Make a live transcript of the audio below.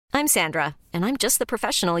I'm Sandra, and I'm just the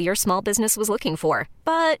professional your small business was looking for.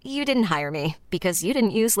 But you didn't hire me because you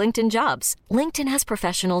didn't use LinkedIn Jobs. LinkedIn has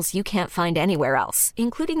professionals you can't find anywhere else,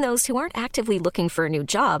 including those who aren't actively looking for a new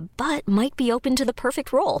job, but might be open to the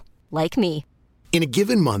perfect role, like me. In a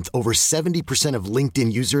given month, over 70% of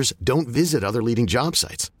LinkedIn users don't visit other leading job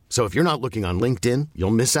sites. So if you're not looking on LinkedIn,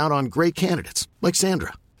 you'll miss out on great candidates like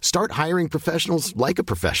Sandra. Start hiring professionals like a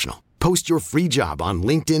professional. Post your free job on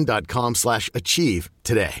linkedin.com/achieve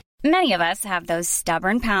today. Many of us have those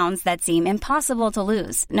stubborn pounds that seem impossible to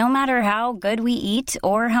lose, no matter how good we eat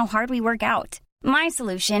or how hard we work out. My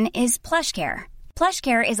solution is PlushCare.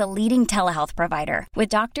 PlushCare is a leading telehealth provider with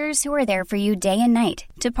doctors who are there for you day and night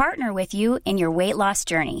to partner with you in your weight loss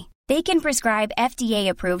journey. They can prescribe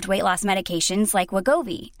FDA-approved weight loss medications like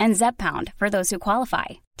Wegovy and Zepbound for those who qualify.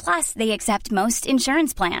 Plus, they accept most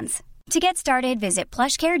insurance plans. To get started, visit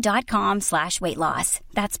plushcare.com/weight loss.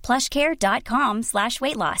 That's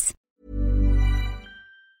plushcare.com/weight loss.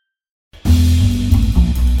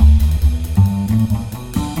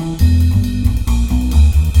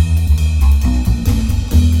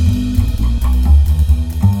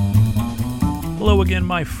 Hello again,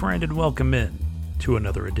 my friend, and welcome in to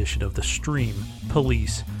another edition of the Stream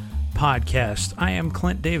Police Podcast. I am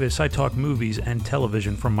Clint Davis. I talk movies and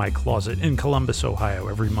television from my closet in Columbus, Ohio,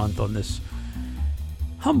 every month on this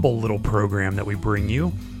humble little program that we bring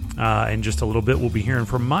you. In just a little bit, we'll be hearing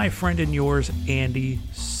from my friend and yours, Andy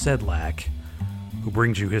Sedlak, who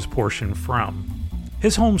brings you his portion from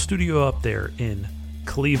his home studio up there in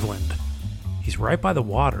Cleveland. He's right by the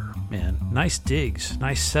water, man. Nice digs,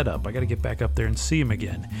 nice setup. I got to get back up there and see him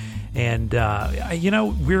again. And,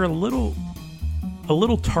 we're a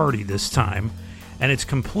little tardy this time, and it's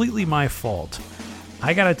completely my fault.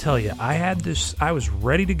 I got to tell you, I was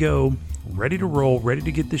ready to go, ready to roll, ready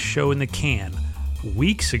to get this show in the can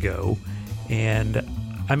weeks ago, and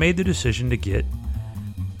I made the decision to get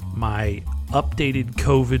my updated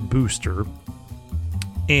COVID booster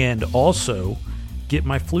and also get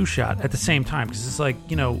my flu shot at the same time, because it's like,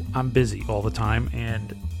 I'm busy all the time,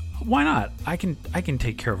 and why not? I can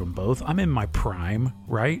take care of them both. I'm in my prime,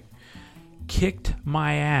 right? Kicked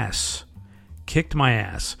my ass.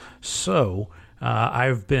 So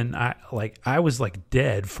I was like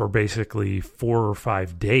dead for basically 4 or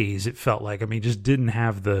 5 days. It felt like, just didn't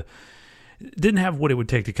have what it would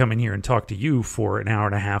take to come in here and talk to you for an hour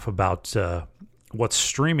and a half about what's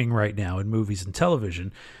streaming right now in movies and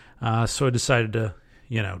television. So I decided to,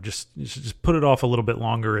 just put it off a little bit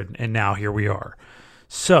longer, and now here we are.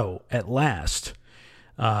 So at last,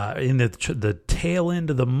 in the tail end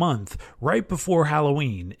of the month, right before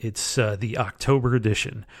Halloween, it's the October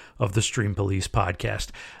edition of the Stream Police Podcast.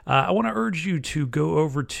 I want to urge you to go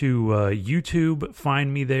over to YouTube,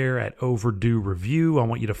 find me there at Overdue Review. I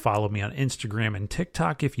want you to follow me on Instagram and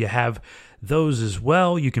TikTok if you have those as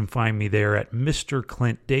well. You can find me there at Mr.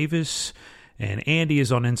 Clint Davis. And Andy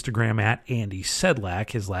is on Instagram at Andy Sedlak.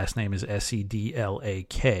 His last name is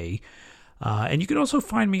Sedlak. And you can also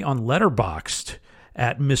find me on Letterboxd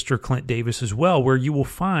at Mr. Clint Davis as well, where you will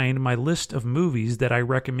find my list of movies that I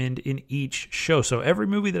recommend in each show. So every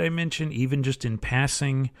movie that I mention, even just in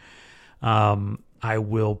passing, I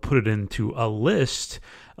will put it into a list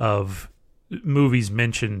of movies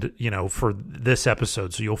mentioned, for this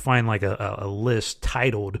episode. So you'll find like a list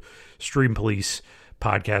titled Stream Police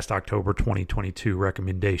Podcast October 2022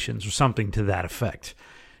 recommendations or something to that effect.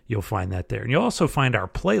 You'll find that there. And you'll also find our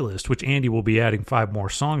playlist, which Andy will be adding 5 more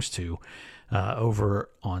songs to over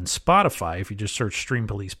on Spotify. If you just search Stream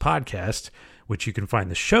Police Podcast, which you can find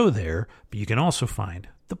the show there, but you can also find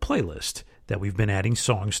the playlist that we've been adding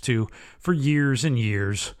songs to for years and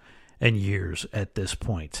years and years at this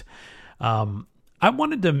point. I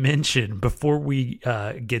wanted to mention before we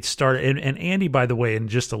get started, and Andy, by the way, in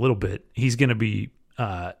just a little bit, he's going to be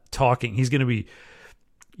talking. He's going to be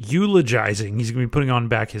eulogizing. He's going to be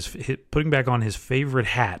putting back on his favorite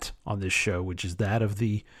hat on this show, which is that of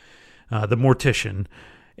the mortician,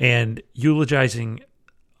 and eulogizing,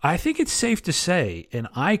 I think it's safe to say, an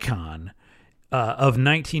icon of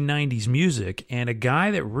 1990s music, and a guy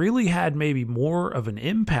that really had maybe more of an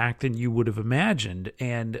impact than you would have imagined,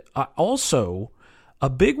 and also a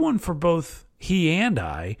big one for both he and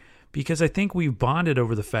I, because I think we've bonded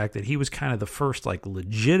over the fact that he was kind of the first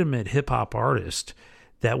legitimate hip-hop artist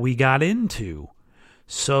that we got into.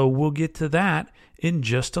 So we'll get to that in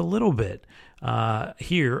just a little bit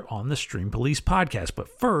here on the Stream Police Podcast. But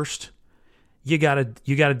first, you gotta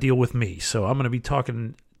deal with me. So I'm going to be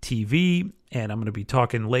talking TV And I'm going to be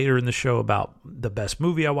talking later in the show about the best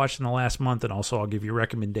movie I watched in the last month. And also I'll give you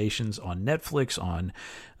recommendations on Netflix, on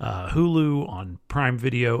Hulu, on Prime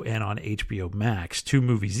Video, and on HBO Max. 2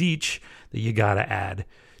 movies each that you got to add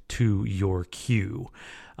to your queue.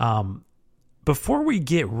 Before we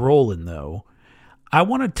get rolling, though, I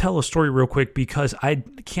want to tell a story real quick because I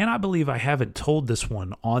cannot believe I haven't told this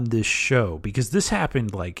one on this show, because this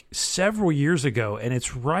happened like several years ago, and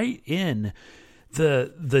it's right in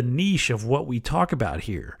the niche of what we talk about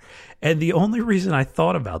here. And the only reason I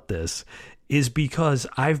thought about this is because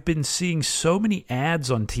I've been seeing so many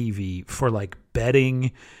ads on TV for like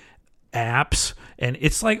betting apps, and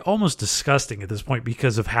it's like almost disgusting at this point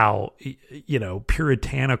because of how, you know,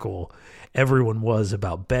 puritanical everyone was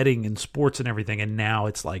about betting and sports and everything. And now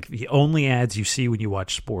it's like the only ads you see when you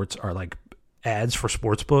watch sports are like ads for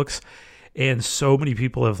sports books. And so many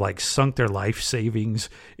people have like sunk their life savings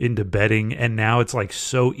into betting, and now it's like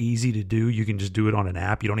so easy to do. You can just do it on an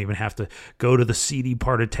app. You don't even have to go to the seedy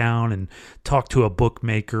part of town and talk to a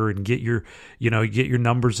bookmaker and get your, you know, get your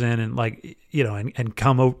numbers in and like, you know, and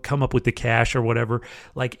come up with the cash or whatever.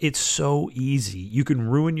 Like, it's so easy. You can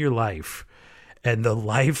ruin your life and the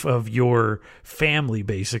life of your family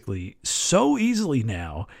basically so easily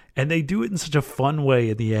now. And they do it in such a fun way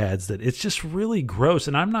in the ads that it's just really gross.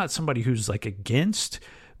 And I'm not somebody who's like against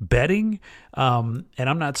betting. And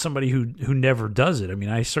I'm not somebody who never does it. I mean,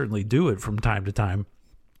 I certainly do it from time to time.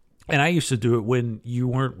 And I used to do it when you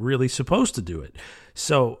weren't really supposed to do it.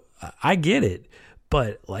 So I get it.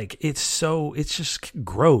 But like, it's just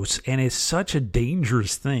gross. And it's such a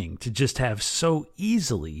dangerous thing to just have so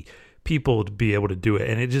easily people to be able to do it.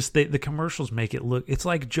 And it just, the commercials make it look, it's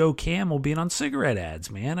like Joe Camel being on cigarette ads,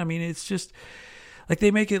 man. I mean, it's just like, they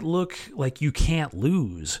make it look like you can't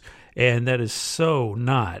lose. And that is so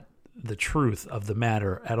not the truth of the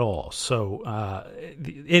matter at all. So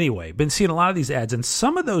anyway, been seeing a lot of these ads, and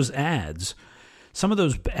some of those ads, some of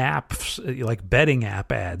those apps, like betting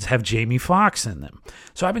app ads, have Jamie Foxx in them.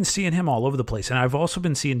 So I've been seeing him all over the place. And I've also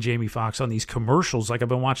been seeing Jamie Foxx on these commercials. Like, I've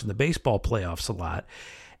been watching the baseball playoffs a lot.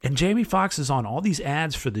 And Jamie Foxx is on all these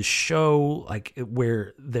ads for this show, like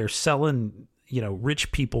where they're selling, you know,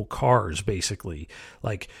 rich people cars, basically,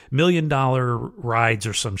 like $1 million rides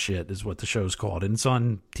or some shit is what the show's called. And it's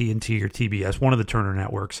on TNT or TBS, one of the Turner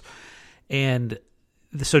networks. And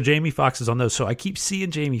so Jamie Foxx is on those. So I keep seeing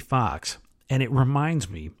Jamie Foxx, and it reminds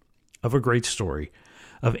me of a great story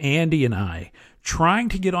of Andy and I trying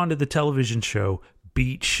to get onto the television show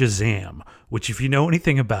Beat Shazam, which, if you know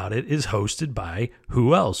anything about it, is hosted by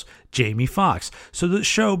who else? Jamie Foxx. So the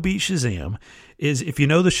show Beat Shazam is, if you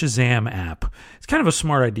know the Shazam app, it's kind of a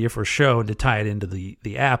smart idea for a show and to tie it into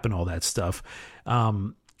the app and all that stuff.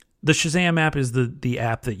 The Shazam app is the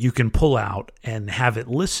app that you can pull out and have it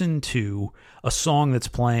listen to a song that's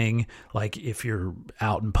playing, like if you're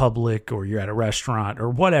out in public or you're at a restaurant or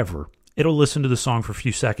whatever. It'll listen to the song for a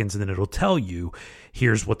few seconds, and then it'll tell you,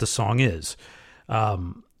 here's what the song is.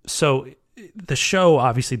 So the show,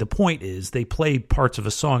 obviously the point is they play parts of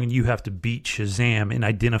a song and you have to beat Shazam in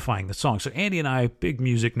identifying the song. So Andy and I, big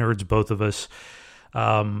music nerds, both of us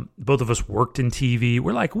worked in TV.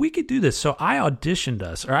 We're like, we could do this. So I auditioned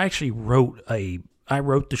us, or I actually wrote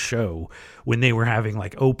the show when they were having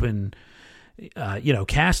like open,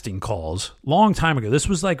 casting calls long time ago. This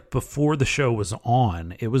was like before the show was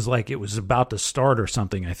on. It was like, it was about to start or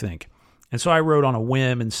something, I think. And so I wrote on a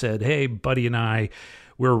whim and said, hey, buddy and I,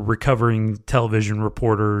 we're recovering television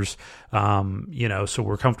reporters, so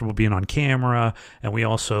we're comfortable being on camera. And we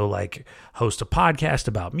also like host a podcast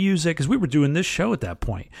about music, because we were doing this show at that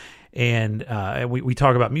point. And we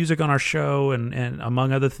talk about music on our show and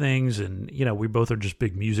among other things. And, you know, we both are just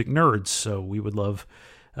big music nerds. So we would love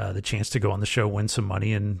the chance to go on the show, win some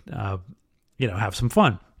money, and, have some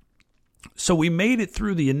fun. So we made it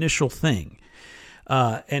through the initial thing.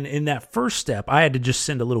 And in that first step, I had to just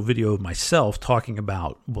send a little video of myself talking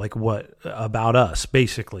about about us,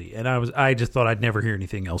 basically. And I just thought I'd never hear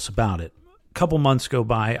anything else about it. A couple months go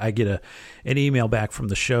by, I get an email back from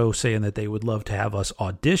the show saying that they would love to have us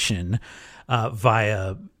audition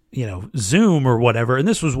via, Zoom or whatever. And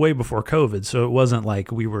this was way before COVID, so it wasn't like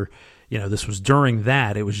we were, this was during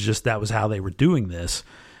that. It was just that was how they were doing this.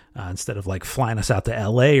 Instead of like flying us out to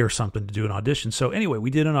LA or something to do an audition. So anyway, we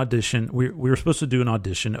did an audition. We were supposed to do an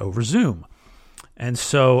audition over Zoom. And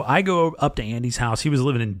so I go up to Andy's house. He was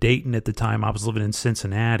living in Dayton at the time. I was living in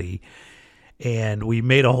Cincinnati. And we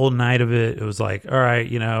made a whole night of it. It was like, all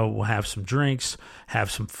right, we'll have some drinks,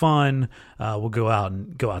 have some fun. We'll go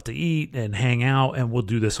out to eat and hang out, and we'll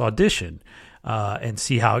do this audition and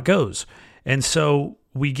see how it goes. And so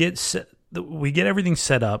we get we get everything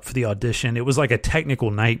set up for the audition. It was like a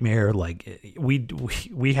technical nightmare. Like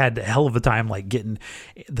we had a hell of a time like getting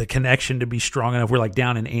the connection to be strong enough. We're like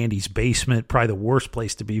down in Andy's basement, probably the worst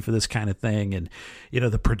place to be for this kind of thing. And,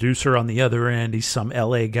 the producer on the other end, he's some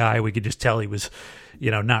LA guy. We could just tell he was,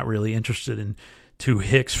 not really interested in two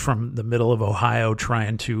hicks from the middle of Ohio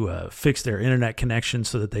trying to fix their internet connection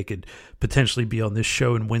so that they could potentially be on this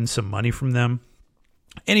show and win some money from them.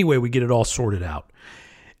 Anyway, we get it all sorted out.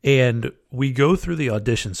 And we go through the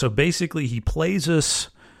audition. So basically, he plays us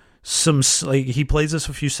a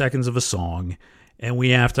few seconds of a song, and we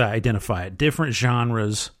have to identify it. Different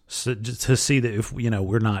genres to see that if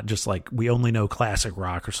we're not just like we only know classic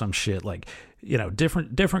rock or some shit. Like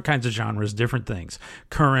different kinds of genres, different things,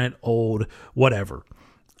 current, old, whatever.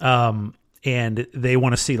 And they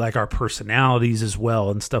want to see like our personalities as well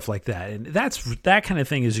and stuff like that. And that kind of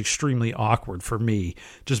thing is extremely awkward for me,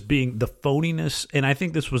 just being the phoniness. And I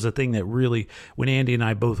think this was a thing that really, when Andy and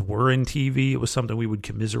I both were in TV, it was something we would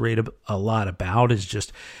commiserate a lot about, is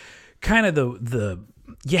just kind of the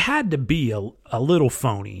you had to be a little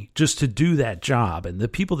phony just to do that job. And the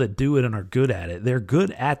people that do it and are good at it, they're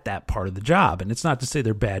good at that part of the job. And it's not to say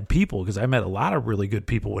they're bad people, because I met a lot of really good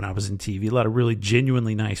people when I was in TV, a lot of really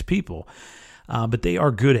genuinely nice people. But they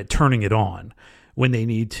are good at turning it on when they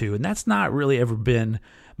need to. And that's not really ever been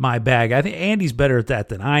my bag. I think Andy's better at that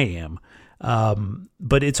than I am.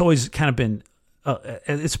 But it's always kind of been,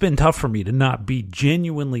 it's been tough for me to not be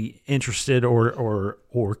genuinely interested or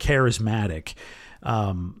charismatic.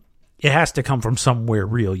 It has to come from somewhere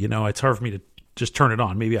real. It's hard for me to just turn it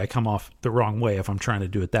on. Maybe I come off the wrong way if I'm trying to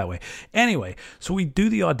do it that way. Anyway, so we do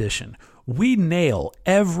the audition. We nail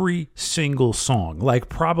every single song, like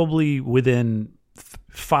probably within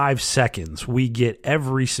 5 seconds, we get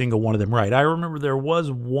every single one of them right. I remember there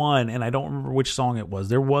was one, and I don't remember which song it was.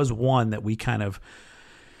 There was one that we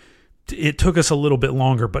it took us a little bit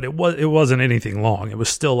longer, but it wasn't anything long. It was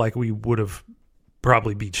still like we would have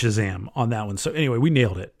probably beat Shazam on that one. So anyway, we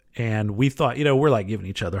nailed it. And we thought, we're like giving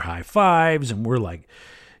each other high fives, and we're like,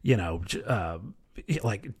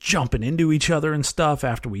 like jumping into each other and stuff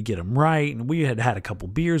after we get them right. And we had a couple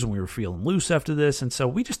beers and we were feeling loose after this. And so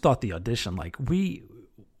we just thought the audition, like we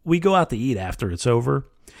go out to eat after it's over,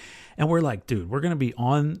 and we're like, dude, we're going to be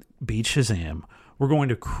on Beat Shazam. We're going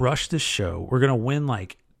to crush this show. We're going to win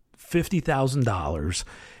like $50,000,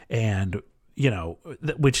 and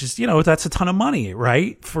which is, that's a ton of money,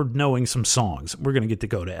 right? For knowing some songs. We're going to get to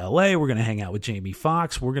go to LA. We're going to hang out with Jamie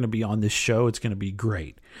Foxx. We're going to be on this show. It's going to be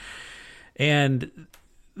great. And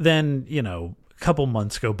then, a couple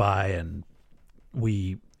months go by and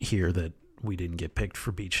we hear that we didn't get picked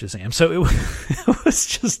for Beat Shazam. So it was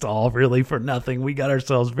just all really for nothing. We got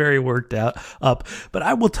ourselves very worked up. But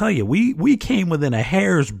I will tell you, we came within a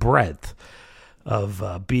hair's breadth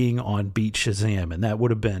of being on Beat Shazam. And that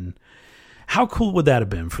would have been, how cool would that have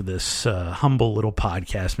been for this humble little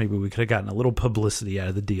podcast? Maybe we could have gotten a little publicity out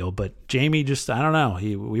of the deal. But Jamie just, I don't know.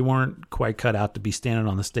 We weren't quite cut out to be standing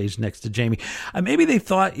on the stage next to Jamie. Maybe they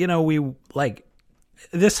thought, we like,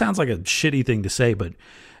 this sounds like a shitty thing to say, but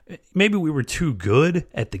maybe we were too good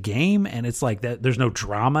at the game. And it's like that. There's no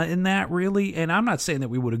drama in that really. And I'm not saying that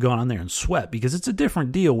we would have gone on there and sweat, because it's a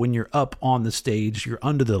different deal when you're up on the stage, you're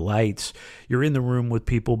under the lights, you're in the room with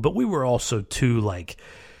people. But we were also too like,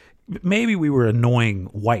 maybe we were annoying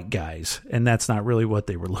white guys, and that's not really what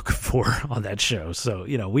they were looking for on that show. So,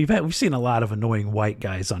 we've seen a lot of annoying white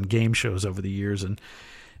guys on game shows over the years, and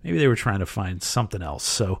maybe they were trying to find something else.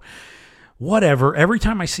 So whatever. Every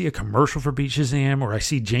time I see a commercial for Beat Shazam or I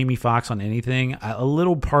see Jamie Foxx on anything, a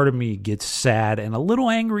little part of me gets sad and a little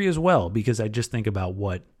angry as well, because I just think about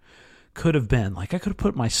what could have been. Like, I could have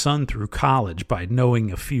put my son through college by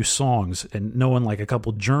knowing a few songs and knowing like a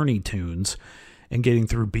couple Journey tunes and getting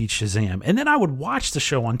through Beat Shazam. And then I would watch the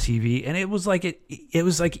show on TV, and it was like it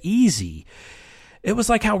was like easy. It was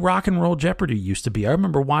like how Rock and Roll Jeopardy used to be. I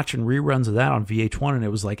remember watching reruns of that on VH1, and it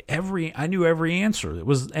was like I knew every answer.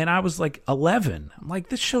 And I was like 11. I'm like,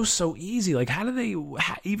 this show's so easy. Like, how do they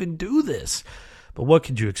even do this? But what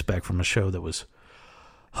could you expect from a show that was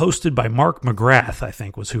hosted by Mark McGrath, I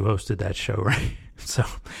think was who hosted that show, right? So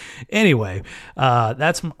anyway,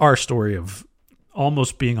 that's our story of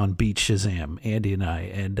almost being on Beat Shazam, Andy and I.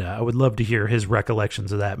 And I would love to hear his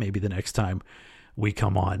recollections of that maybe the next time we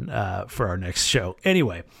come on for our next show.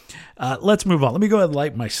 Anyway, let's move on. Let me go ahead and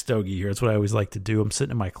light my stogie here. That's what I always like to do. I'm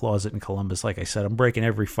sitting in my closet in Columbus. Like I said, I'm breaking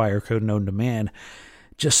every fire code known to man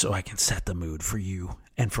just so I can set the mood for you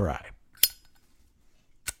and for I.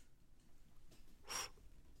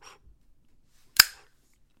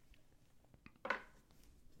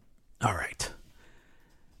 All right.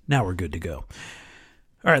 Now we're good to go.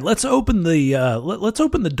 All right, let's open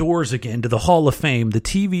the doors again to the Hall of Fame, the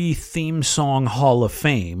TV Theme Song Hall of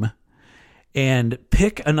Fame, and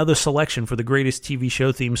pick another selection for the greatest TV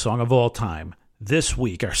show theme song of all time this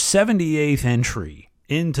week, our 78th entry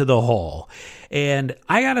into the Hall. And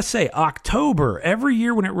I gotta say, October, every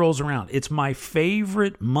year when it rolls around, it's my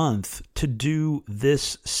favorite month to do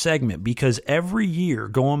this segment, because every year,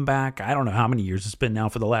 going back, I don't know how many years it's been now,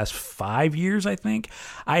 for the last 5 years, I think,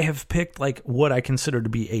 I have picked like what I consider to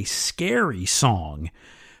be a scary song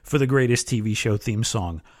for the greatest TV show theme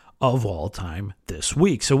song of all time this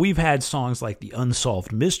week. So we've had songs like the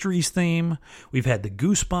Unsolved Mysteries theme, we've had the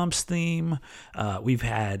Goosebumps theme, we've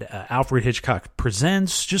had Alfred Hitchcock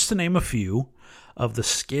Presents, just to name a few of the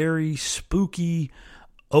scary, spooky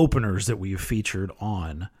openers that we've featured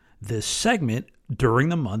on this segment during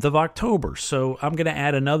the month of October. So I'm going to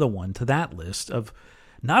add another one to that list of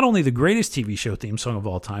not only the greatest TV show theme song of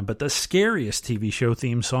all time, but the scariest TV show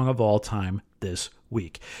theme song of all time this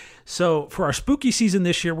week. So for our spooky season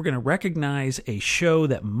this year, we're going to recognize a show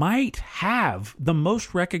that might have the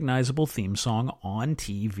most recognizable theme song on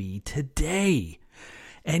TV today.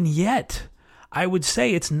 And yet, I would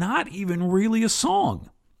say it's not even really a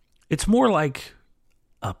song. It's more like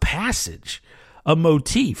a passage, a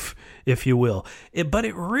motif, if you will. But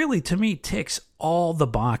it really, to me, ticks all the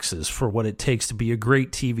boxes for what it takes to be a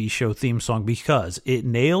great TV show theme song, because it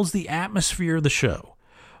nails the atmosphere of the show.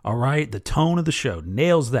 All right, the tone of the show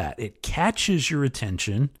nails that. It catches your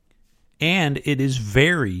attention, and it is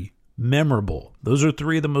very memorable. Those are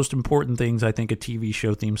three of the most important things I think a TV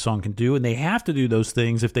show theme song can do, and they have to do those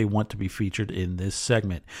things if they want to be featured in this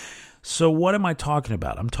segment. So what am I talking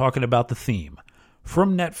about? I'm talking about the theme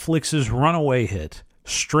from Netflix's runaway hit,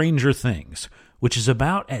 Stranger Things, which is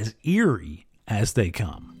about as eerie as they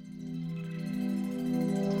come.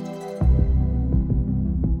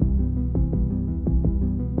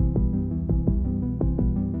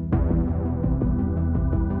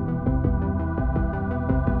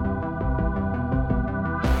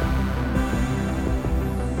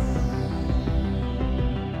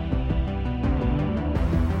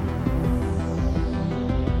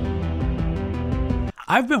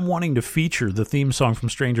 I've been wanting to feature the theme song from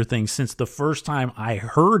Stranger Things since the first time I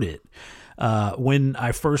heard it when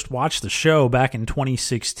I first watched the show back in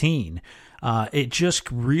 2016. It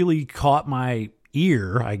just really caught my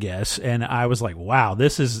ear, I guess, and I was like, wow,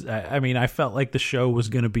 this is, I felt like the show was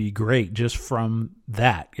going to be great just from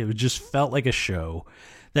that. It just felt like a show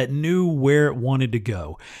that knew where it wanted to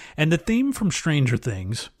go. And the theme from Stranger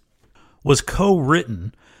Things was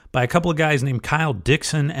co-written by a couple of guys named Kyle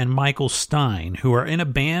Dixon and Michael Stein, who are in a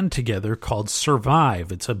band together called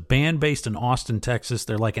Survive. It's a band based in Austin, Texas.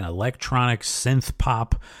 They're like an electronic synth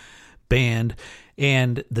pop band.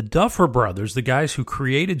 And the Duffer Brothers, the guys who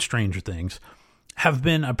created Stranger Things, have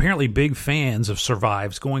been apparently big fans of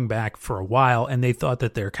Survive's going back for a while, and they thought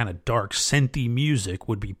that their kind of dark, synthy music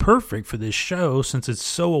would be perfect for this show since it's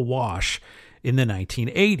so awash in the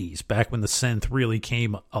 1980s, back when the synth really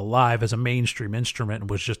came alive as a mainstream instrument and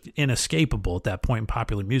was just inescapable at that point in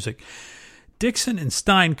popular music. Dixon and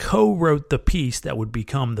Stein co-wrote the piece that would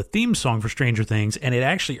become the theme song for Stranger Things, and it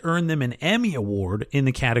actually earned them an Emmy Award in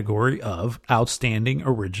the category of Outstanding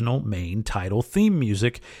Original Main Title Theme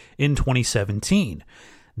Music in 2017.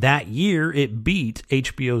 That year, it beat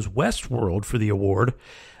HBO's Westworld for the award,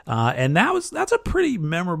 and that's a pretty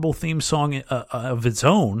memorable theme song of its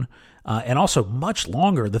own. And also much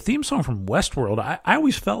longer. The theme song from Westworld, I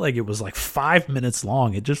always felt like it was like 5 minutes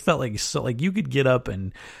long. It just felt like you could get up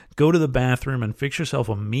and go to the bathroom and fix yourself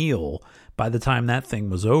a meal by the time that thing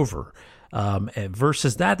was over.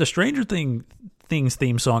 Versus that, the Stranger Things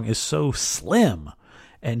theme song is so slim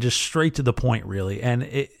and just straight to the point, really. And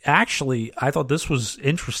it actually, I thought this was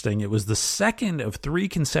interesting. It was the second of 3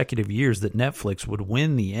 consecutive years that Netflix would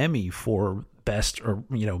win the Emmy for best or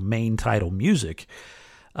main title music.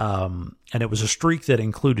 And it was a streak that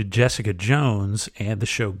included Jessica Jones and the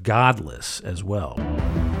show Godless as well.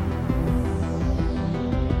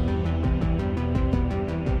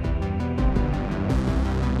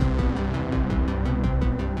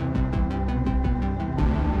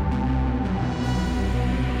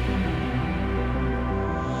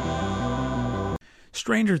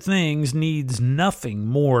 Stranger Things needs nothing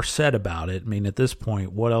more said about it. I mean, at this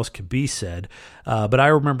point, what else could be said? But I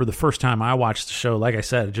remember the first time I watched the show, like I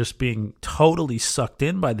said, just being totally sucked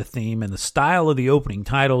in by the theme and the style of the opening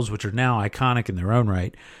titles, which are now iconic in their own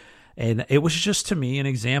right. And it was just, to me, an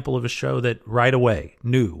example of a show that right away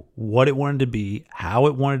knew what it wanted to be, how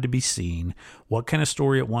it wanted to be seen, what kind of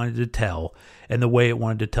story it wanted to tell, and the way it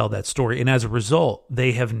wanted to tell that story. And as a result,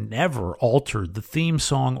 they have never altered the theme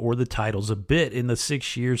song or the titles a bit in the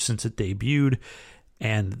 6 years since it debuted.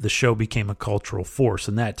 And the show became a cultural force.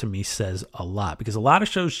 And that, to me, says a lot. Because a lot of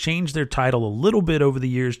shows change their title a little bit over the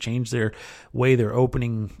years, change their way their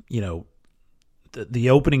opening, the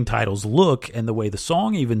opening titles look, and the way the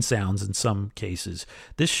song even sounds in some cases.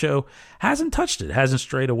 This show hasn't touched it, hasn't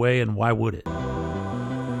strayed away, and why would it?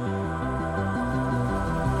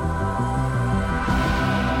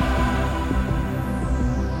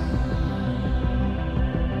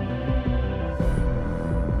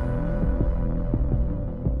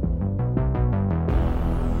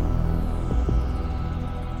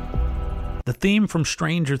 The theme from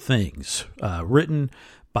Stranger Things, written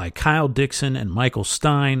by Kyle Dixon and Michael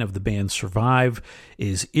Stein of the band Survive,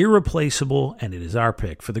 is irreplaceable, and it is our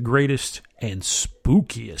pick for the greatest and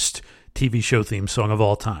spookiest TV show theme song of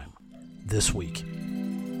all time this week.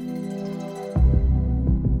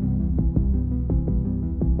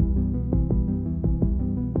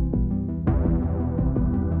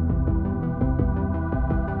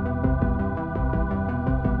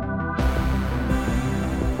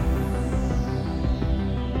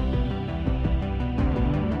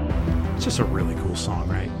 It's just a really cool song,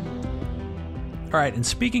 right? All right, and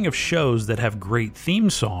speaking of shows that have great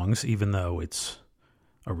theme songs, even though it's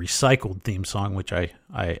a recycled theme song, which I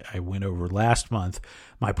went over last month,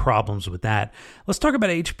 my problems with that, let's talk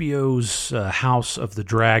about HBO's House of the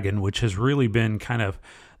Dragon, which has really been kind of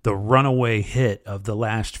the runaway hit of the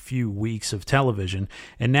last few weeks of television,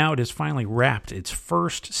 and now it has finally wrapped its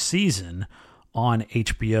first season on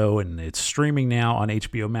HBO, and it's streaming now on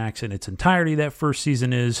HBO Max in its entirety. That first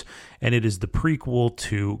season is, and it is the prequel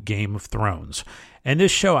to Game of Thrones. And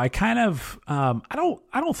this show, I kind of, I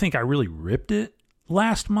don't think I really ripped it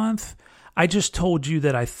last month. I just told you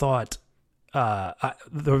that I thought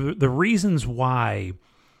the reasons why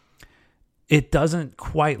it doesn't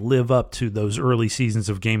quite live up to those early seasons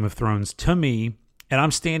of Game of Thrones to me, and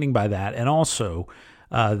I'm standing by that, and also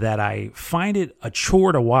that I find it a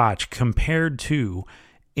chore to watch compared to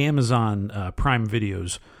Amazon Prime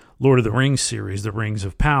Video's Lord of the Rings series, The Rings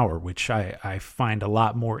of Power, which I find a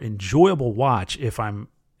lot more enjoyable watch if I'm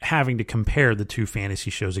having to compare the two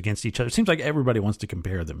fantasy shows against each other. It seems like everybody wants to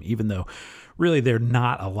compare them, even though really they're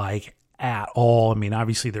not alike at all. I mean,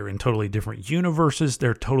 obviously they're in totally different universes.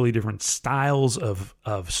 They're totally different styles of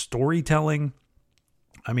storytelling.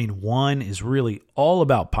 I mean, one is really all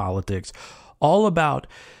about politics, all about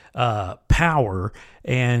power,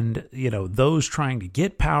 and those trying to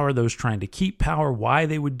get power, those trying to keep power, why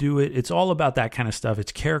they would do it. It's all about that kind of stuff.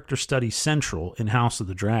 It's character study central in House of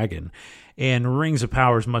the Dragon, and Rings of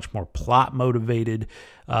Power is much more plot motivated.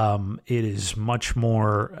 It is much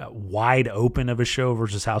more wide open of a show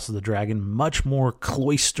versus House of the Dragon, much more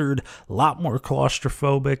cloistered, a lot more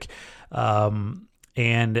claustrophobic,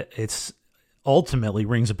 and it's ultimately,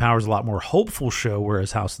 Rings of Power is a lot more hopeful show,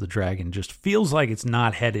 whereas House of the Dragon just feels like it's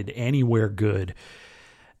not headed anywhere good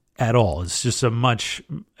at all. It's just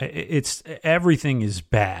everything is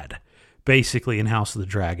bad, basically, in House of the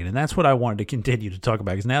Dragon. And that's what I wanted to continue to talk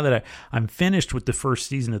about, because now that I'm finished with the first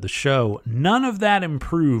season of the show, none of that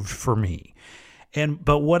improved for me.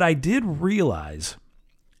 But what I did realize,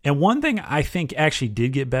 and one thing I think actually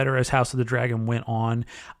did get better as House of the Dragon went on,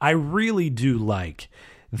 I really do like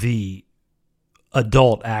the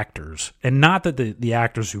adult actors, and not that the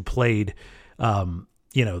actors who played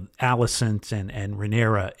Alicent and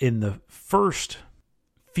Rhaenyra in the first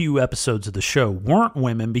few episodes of the show weren't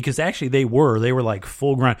women, because actually they were like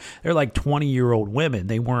full grown, they're like 20-year-old women.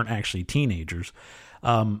 They weren't actually teenagers,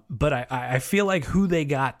 but I feel like who they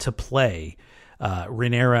got to play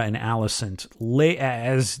Rhaenyra and Alicent,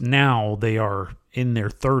 as now they are in their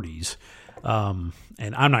 30s,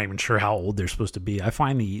 and I'm not even sure how old they're supposed to be. I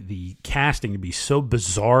find the casting to be so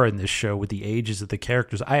bizarre in this show with the ages of the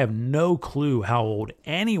characters. I have no clue how old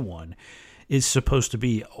anyone is supposed to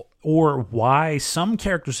be, or why some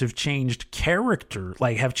characters have changed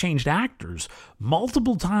have changed actors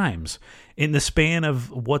multiple times in the span of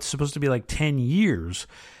what's supposed to be like 10 years,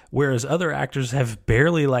 whereas other actors have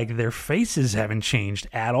barely, their faces haven't changed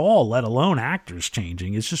at all, let alone actors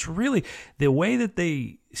changing. It's just really the way that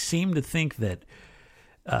they seem to think that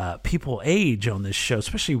people age on this show,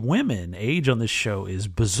 especially women age on this show, is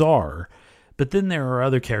bizarre. But then there are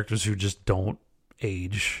other characters who just don't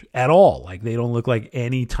age at all. They don't look like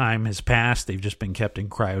any time has passed. They've just been kept in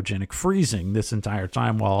cryogenic freezing this entire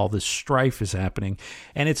time while all this strife is happening.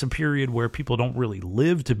 And it's a period where people don't really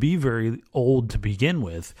live to be very old to begin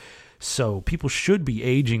with. So people should be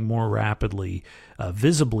aging more rapidly,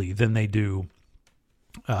 visibly, than they do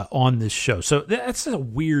on this show. So that's a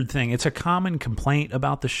weird thing. It's a common complaint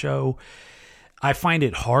about the show. I find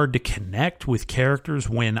it hard to connect with characters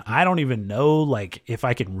when I don't even know, like, if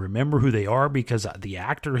I can remember who they are, because the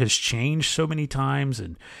actor has changed so many times.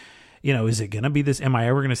 And, you know, is it going to be this? Am I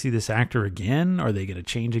ever going to see this actor again? Are they going to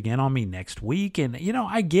change again on me next week? And, you know,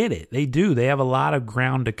 I get it. They do. They have a lot of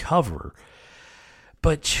ground to cover.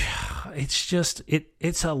 But it's just,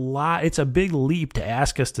 it's a lot. It's a big leap to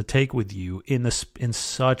ask us to take with you in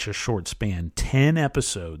such a short span, 10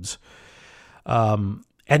 episodes.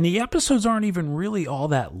 And the episodes aren't even really all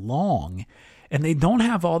that long, and they don't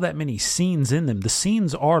have all that many scenes in them. The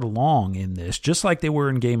scenes are long in this, just like they were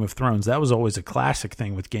in Game of Thrones. That was always a classic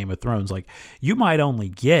thing with Game of Thrones. Like, you might only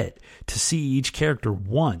get to see each character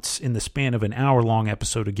once in the span of an hour-long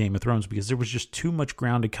episode of Game of Thrones because there was just too much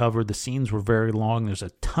ground to cover. The scenes were very long. There's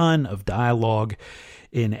a ton of dialogue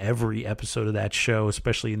in every episode of that show,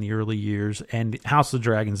 especially in the early years. And House of the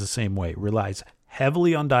Dragon's the same way. It relies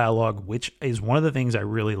heavily on dialogue, which is one of the things I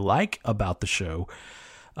really like about the show.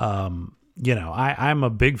 You know, I'm a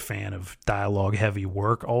big fan of dialogue-heavy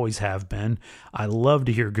work, always have been. I love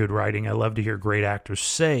to hear good writing. I love to hear great actors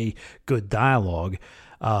say good dialogue.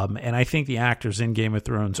 And I think the actors in Game of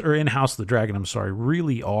Thrones, or in House of the Dragon,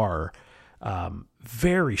 really are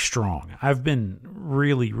very strong. I've been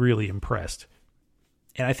really, really impressed.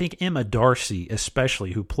 And I think Emma Darcy,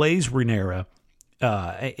 especially, who plays Rhaenyra,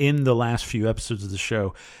 in the last few episodes of the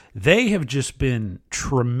show, they have just been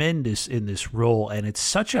tremendous in this role, and it's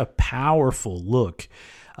such a powerful look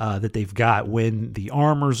that they've got when the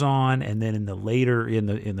armor's on, and then in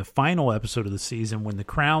the final episode of the season when the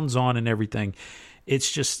crown's on and everything.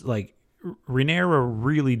 It's just like Rhaenyra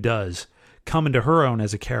really does come into her own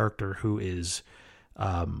as a character who is,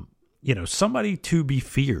 somebody to be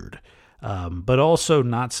feared, but also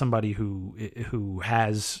not somebody who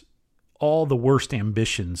has all the worst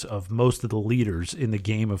ambitions of most of the leaders in the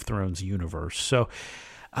Game of Thrones universe. So,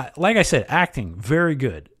 like I said, acting, very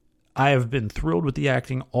good. I have been thrilled with the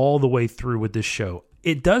acting all the way through with this show.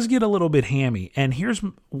 It does get a little bit hammy, and here's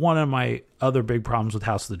one of my other big problems with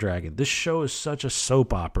House of the Dragon. This show is such a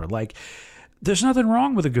soap opera. Like, there's nothing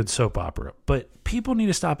wrong with a good soap opera, but people need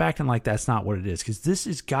to stop acting like that's not what it is, because this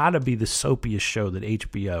has got to be the soapiest show that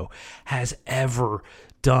HBO has ever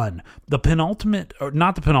done. The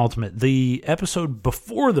episode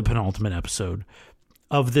before the penultimate episode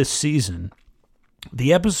of this season,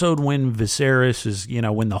 the episode when Viserys is,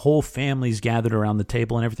 when the whole family's gathered around the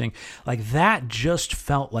table and everything, like that just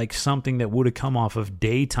felt like something that would have come off of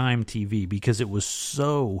daytime TV, because it was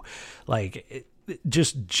so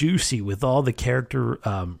just juicy with all the character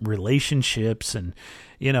relationships, and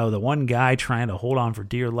the one guy trying to hold on for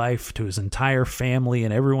dear life to his entire family,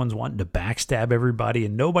 and everyone's wanting to backstab everybody,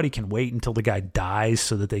 and nobody can wait until the guy dies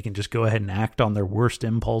so that they can just go ahead and act on their worst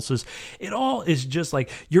impulses. It all is just like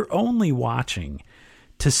you're only watching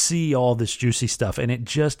to see all this juicy stuff, and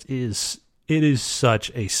it is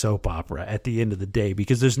such a soap opera at the end of the day,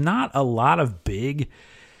 because there's not a lot of big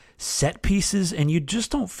set pieces, and you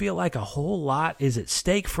just don't feel like a whole lot is at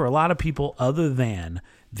stake for a lot of people other than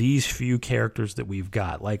these few characters that we've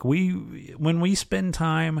got. Like, when we spend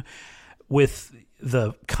time with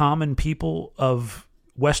the common people of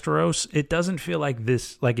Westeros, it doesn't feel like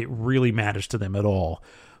it really matters to them at all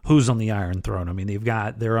who's on the Iron Throne. I mean, they've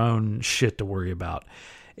got their own shit to worry about,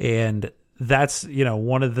 and that's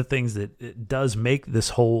one of the things that it does make this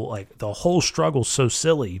whole the whole struggle so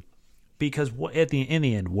silly. Because in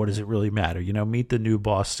the end, what does it really matter? Meet the new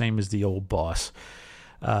boss, same as the old boss.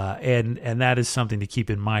 And that is something to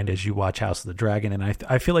keep in mind as you watch House of the Dragon. And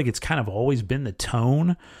I feel like it's kind of always been the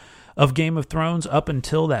tone of Game of Thrones up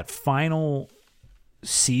until that final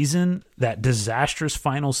season, that disastrous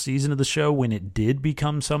final season of the show, when it did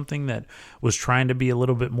become something that was trying to be a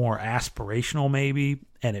little bit more aspirational maybe,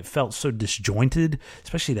 and it felt so disjointed,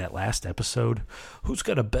 especially that last episode. Who's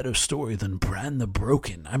got a better story than Bran the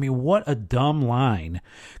Broken? I mean, what a dumb line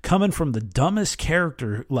coming from the dumbest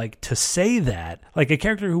character, to say that, like a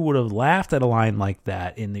character who would have laughed at a line like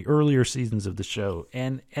that in the earlier seasons of the show.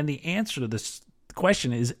 And the answer to this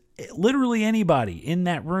question is literally anybody in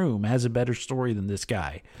that room has a better story than this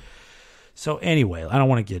guy. So anyway, I don't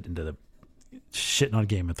want to get into the shitting on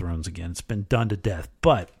Game of Thrones again. It's been done to death.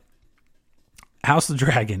 But House of the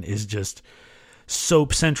Dragon is just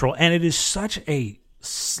soap central, and it is such a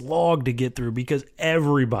slog to get through because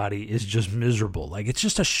everybody is just miserable. Like, it's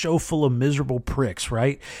just a show full of miserable pricks,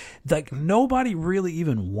 right? Like, nobody really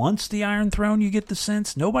even wants the Iron Throne, you get the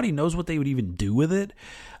sense. Nobody knows what they would even do with it.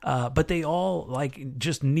 But they all, like,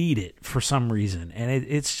 just need it for some reason. And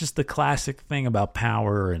it's just the classic thing about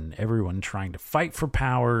power and everyone trying to fight for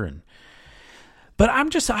power. But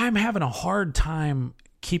I'm having a hard time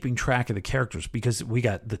keeping track of the characters because we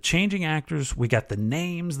got the changing actors, we got the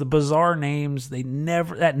names, the bizarre names.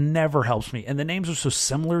 That never helps me. And the names are so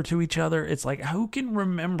similar to each other. It's like, who can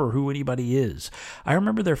remember who anybody is? I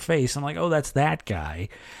remember their face. I'm like, oh, that's that guy.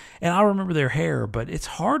 And I'll remember their hair, but it's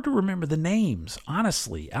hard to remember the names,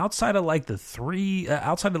 honestly. Outside of like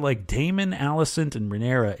outside of like Daemon, Alicent, and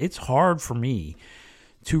Rhaenyra, it's hard for me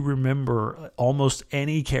to remember almost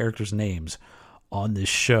any character's names on this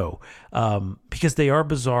show because they are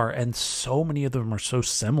bizarre and so many of them are so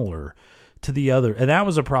similar to the other. And that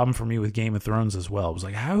was a problem for me with Game of Thrones as well. It was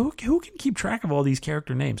like, who can keep track of all these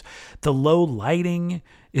character names? The low lighting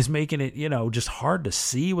is making it, just hard to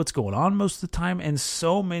see what's going on most of the time. And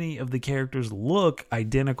so many of the characters look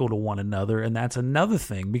identical to one another. And that's another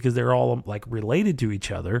thing because they're all like related to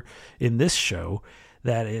each other in this show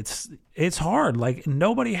that it's hard. Like,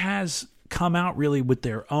 nobody has come out really with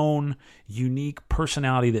their own unique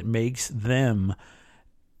personality that makes them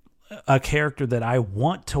a character that I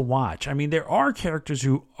want to watch. I mean, there are characters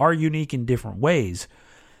who are unique in different ways,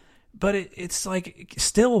 but it's like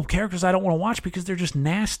still characters I don't want to watch because they're just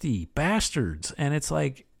nasty bastards. And it's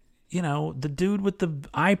like, the dude with the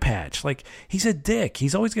eye patch, like, he's a dick.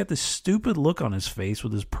 He's always got this stupid look on his face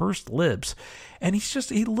with his pursed lips. And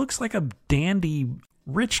he looks like a dandy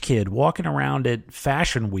rich kid walking around at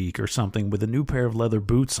Fashion Week or something with a new pair of leather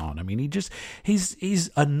boots on. I mean, he's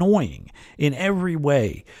annoying in every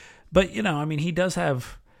way. But, he does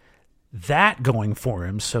have that going for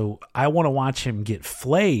him. So I want to watch him get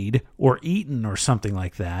flayed or eaten or something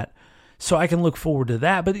like that. So I can look forward to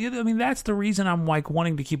that. But, that's the reason I'm like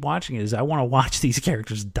wanting to keep watching it is I want to watch these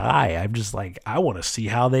characters die. I'm just like, I want to see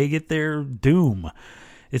how they get their doom.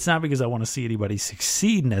 It's not because I want to see anybody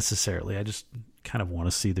succeed necessarily. I just kind of want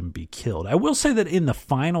to see them be killed. I will say that in the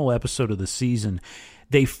final episode of the season,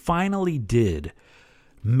 they finally did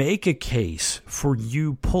make a case for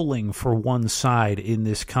you pulling for one side in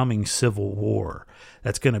this coming civil war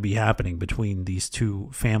that's going to be happening between these two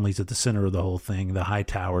families at the center of the whole thing, the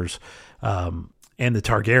Hightowers and the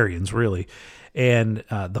Targaryens, really, and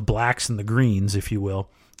the blacks and the greens, if you will.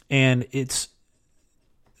 And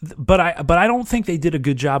But I don't think they did a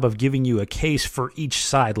good job of giving you a case for each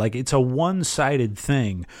side. Like, it's a one-sided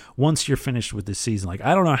thing once you're finished with this season. Like,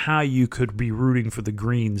 I don't know how you could be rooting for the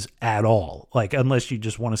Greens at all, like, unless you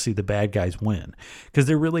just want to see the bad guys win. Because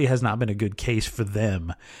there really has not been a good case for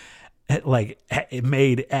them, like,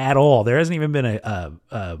 made at all. There hasn't even been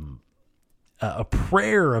a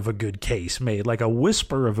prayer of a good case made, like a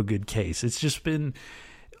whisper of a good case. It's just been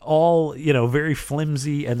all, very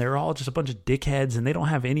flimsy, and they're all just a bunch of dickheads, and they don't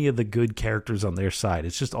have any of the good characters on their side.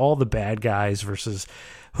 It's just all the bad guys versus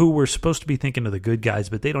who we're supposed to be thinking of the good guys,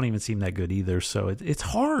 but they don't even seem that good either. So it's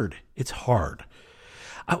hard. It's hard.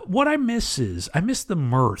 What I miss the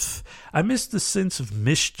mirth. I miss the sense of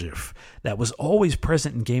mischief that was always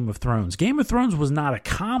present in Game of Thrones. Game of Thrones was not a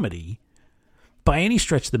comedy by any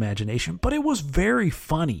stretch of the imagination, but it was very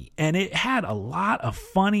funny, and it had a lot of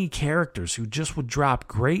funny characters who just would drop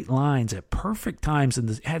great lines at perfect times,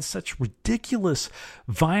 and had such ridiculous,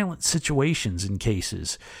 violent situations in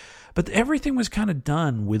cases. But everything was kind of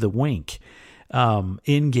done with a wink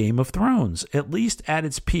in Game of Thrones, at least at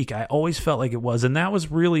its peak. I always felt like it was, and that was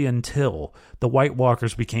really until the White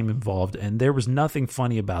Walkers became involved, and there was nothing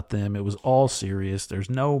funny about them. It was all serious. There's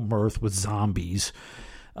no mirth with zombies.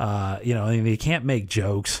 They can't make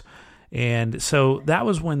jokes. And so that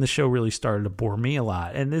was when the show really started to bore me a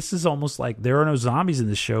lot. And this is almost like there are no zombies in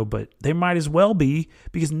this show, but they might as well be,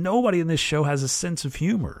 because nobody in this show has a sense of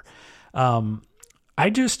humor.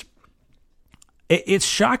 It's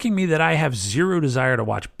shocking me that I have zero desire to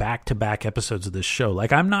watch back-to-back episodes of this show.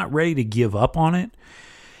 Like, I'm not ready to give up on it.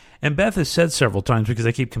 And Beth has said several times, because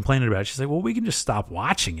I keep complaining about it, she's like, well, we can just stop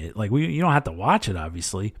watching it. Like, you don't have to watch it,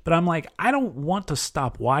 obviously. But I'm like, I don't want to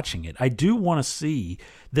stop watching it. I do want to see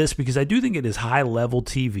this, because I do think it is high-level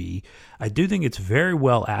TV. I do think it's very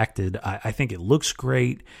well acted. I think it looks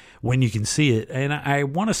great when you can see it. And I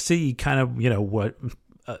want to see kind of, what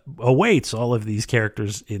awaits all of these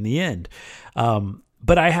characters in the end.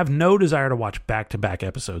 But I have no desire to watch back-to-back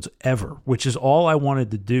episodes ever, which is all I wanted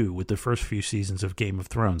to do with the first few seasons of Game of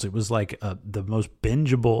Thrones. It was like the most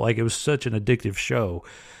bingeable, like, it was such an addictive show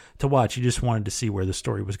to watch. You just wanted to see where the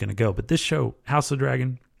story was going to go. But this show, House of the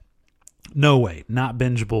Dragon, No way. Not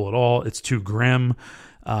bingeable at all. It's too grim.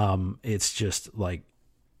 It's just like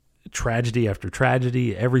tragedy after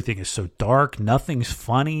tragedy. Everything is so dark. Nothing's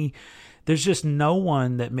funny. There's just no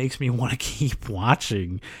one that makes me want to keep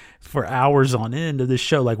watching for hours on end of this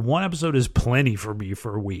show. Like, one episode is plenty for me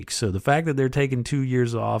for a week. So the fact that they're taking 2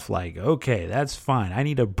 years off, like, okay, that's fine. I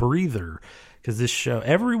need a breather, because this show,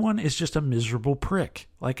 everyone is just a miserable prick,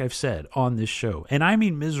 like I've said, on this show. And I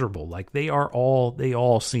mean miserable. Like, they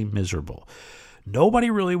all seem miserable.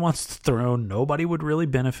 Nobody really wants the throne. Nobody would really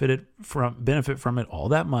benefit from it all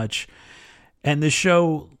that much. And this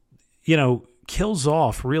show, kills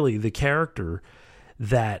off really the character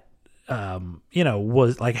that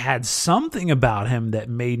was like, had something about him that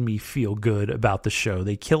made me feel good about the show.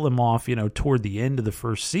 They kill him off, toward the end of the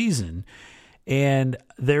first season, and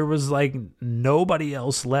there was like nobody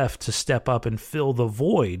else left to step up and fill the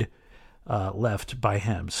void left by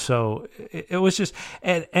him. So it was just,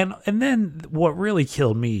 and then what really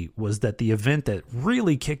killed me was that the event that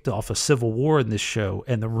really kicked off a civil war in this show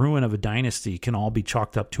and the ruin of a dynasty can all be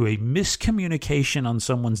chalked up to a miscommunication on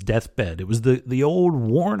someone's deathbed. It was the old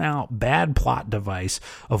worn out bad plot device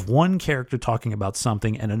of one character talking about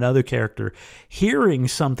something and another character hearing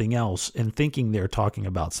something else and thinking they're talking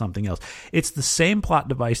about something else. It's the same plot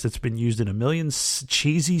device that's been used in a million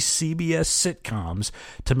cheesy CBS sitcoms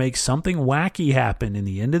to make something wacky happen in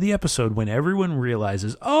the end of the episode when everyone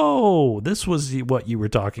realizes, oh, this was what you were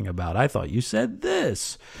talking about. I thought you said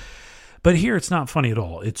this. But here it's not funny at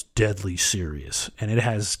all. It's deadly serious, and it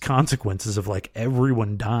has consequences of like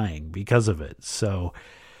everyone dying because of it. So,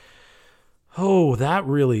 that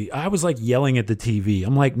really, I was like yelling at the TV.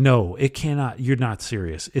 I'm like, no, it cannot. You're not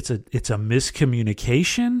serious. It's a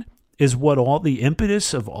miscommunication. Is what all the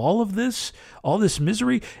impetus of all this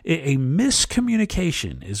misery, a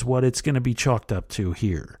miscommunication is what it's going to be chalked up to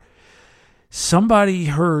here. Somebody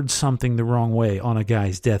heard something the wrong way on a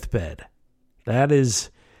guy's deathbed. That is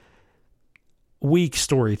weak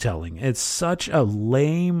storytelling. It's such a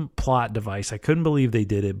lame plot device. I couldn't believe they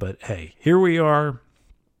did it, but hey, here we are.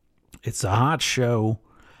 It's a hot show.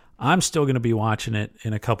 I'm still going to be watching it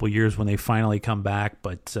in a couple years when they finally come back,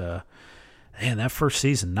 but man, that first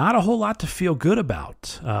season, not a whole lot to feel good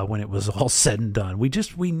about when it was all said and done.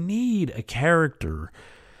 We need a character.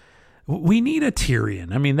 We need a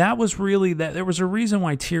Tyrion. I mean, that was really that. There was a reason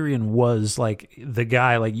why Tyrion was like the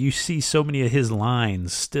guy. Like, you see so many of his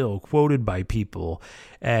lines still quoted by people,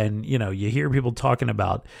 and you hear people talking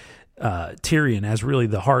about Tyrion as really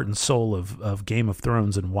the heart and soul of Game of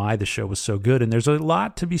Thrones and why the show was so good. And there's a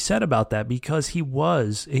lot to be said about that, because he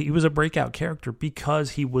was a breakout character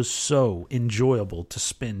because he was so enjoyable to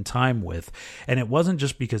spend time with. And it wasn't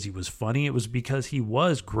just because he was funny. It was because he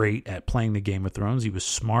was great at playing the Game of Thrones. He was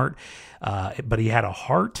smart, but he had a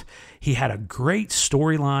heart. He had a great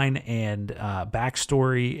storyline and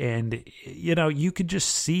backstory. And, you could just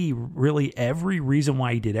see really every reason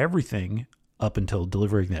why he did everything up until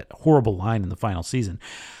delivering that horrible line in the final season.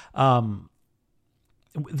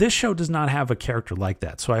 This show does not have a character like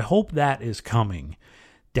that. So I hope that is coming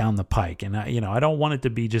down the pike. And I don't want it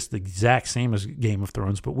to be just the exact same as Game of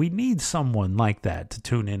Thrones, but we need someone like that to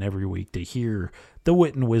tune in every week to hear the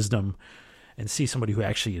wit and wisdom and see somebody who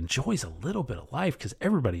actually enjoys a little bit of life, because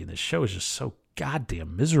everybody in this show is just so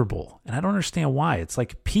goddamn miserable. And I don't understand why. It's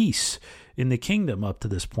like peace in the kingdom up to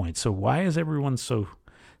this point. So why is everyone such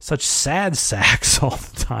sad sacks all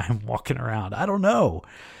the time walking around? I don't know.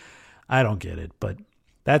 I don't get it. But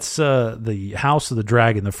that's the House of the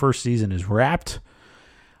Dragon. The first season is wrapped,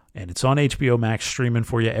 and it's on HBO Max, streaming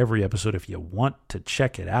for you every episode if you want to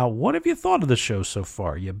check it out. What have you thought of the show so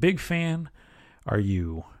far? Are you a big fan? Are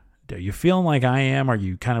you feeling like I am? Are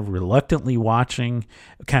you kind of reluctantly watching,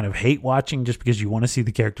 kind of hate watching just because you want to see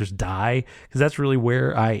the characters die? Because that's really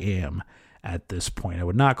where I am at this point. I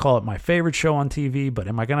would not call it my favorite show on TV, but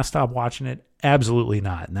am I going to stop watching it? Absolutely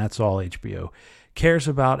not. And that's all HBO cares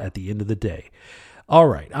about at the end of the day. All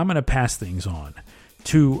right, I'm going to pass things on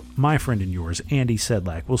to my friend and yours, Andy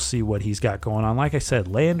Sedlak. We'll see what he's got going on. Like I said,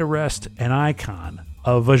 Land Arrest, an icon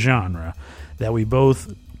of a genre that we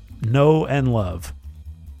both know and love.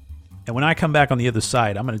 And when I come back on the other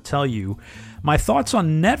side, I'm going to tell you my thoughts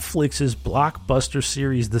on Netflix's blockbuster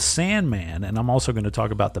series, The Sandman, and I'm also going to talk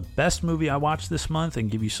about the best movie I watched this month and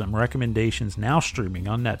give you some recommendations now streaming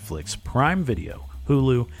on Netflix, Prime Video,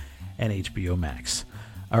 Hulu, and HBO Max.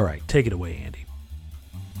 All right, take it away, Andy.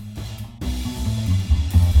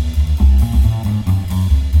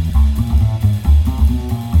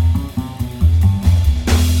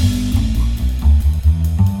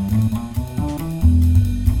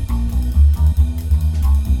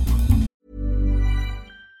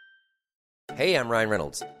 Hey, I'm Ryan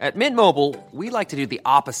Reynolds. At Mint Mobile, we like to do the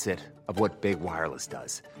opposite of what Big Wireless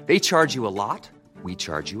does. They charge you a lot, we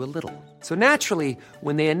charge you a little. So naturally,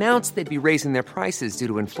 when they announced they'd be raising their prices due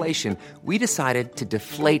to inflation, we decided to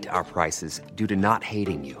deflate our prices due to not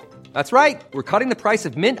hating you. That's right. We're cutting the price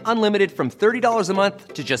of Mint Unlimited from $30 a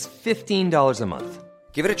month to just $15 a month.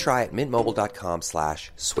 Give it a try at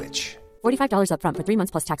mintmobile.com/switch. $45 up front for 3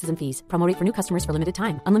 months plus taxes and fees. Promo rate for new customers for limited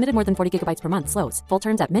time. Unlimited more than 40 gigabytes per month. Slows full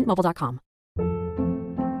terms at mintmobile.com.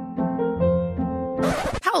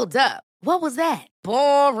 Hold up. What was that?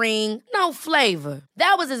 Boring. No flavor.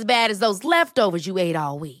 That was as bad as those leftovers you ate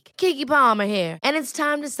all week. Keke Palmer here. And it's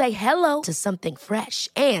time to say hello to something fresh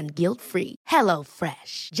and guilt-free. Hello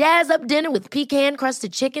Fresh. Jazz up dinner with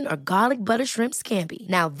pecan-crusted chicken or garlic butter shrimp scampi.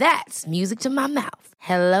 Now that's music to my mouth.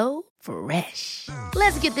 Hello Fresh.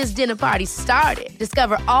 Let's get this dinner party started.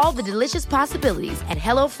 Discover all the delicious possibilities at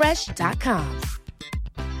hellofresh.com.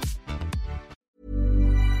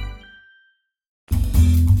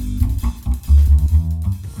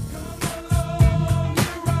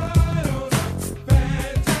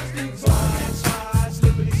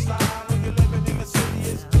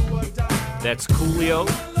 That's Coolio,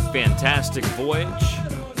 Fantastic Voyage.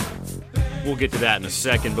 We'll get to that in a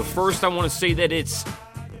second, but first I want to say that it's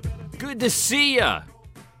good to see ya.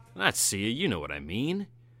 Not see ya, you know what I mean.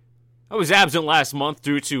 I was absent last month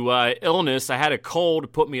due to illness. I had a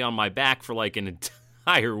cold, put me on my back for like an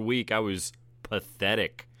entire week. I was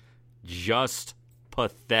pathetic. Just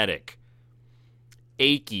pathetic.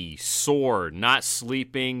 Achy, sore, not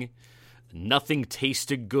sleeping, nothing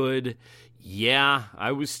tasted good. Yeah,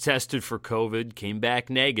 I was tested for COVID, came back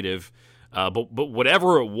negative, but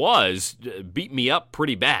whatever it was, beat me up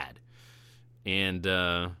pretty bad. And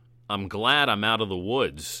I'm glad I'm out of the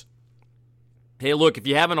woods. Hey, look, if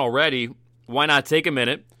you haven't already, why not take a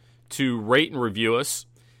minute to rate and review us?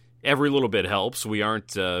 Every little bit helps. We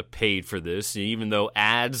aren't paid for this. Even though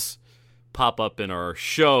ads pop up in our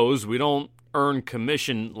shows, we don't earn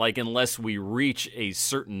commission like unless we reach a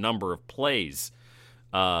certain number of plays.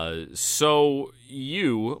 So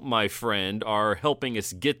you, my friend, are helping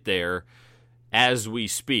us get there as we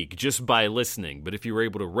speak, just by listening. But if you were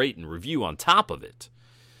able to rate and review on top of it,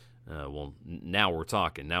 well, now we're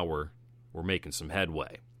talking. Now we're making some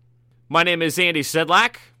headway. My name is Andy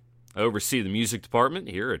Sedlak. I oversee the music department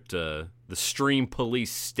here at the Stream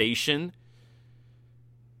Police Station.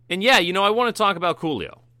 And yeah, you know, I want to talk about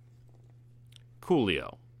Coolio.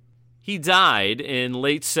 Coolio. He died in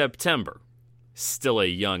late September. Still a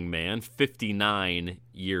young man, 59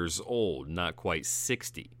 years old, not quite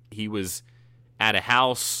 60. He was at a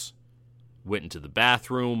house, went into the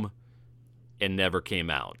bathroom, and never came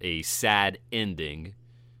out. A sad ending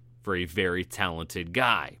for a very talented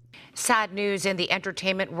guy. Sad news in the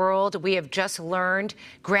entertainment world. We have just learned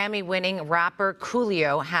Grammy-winning rapper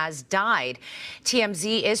Coolio has died.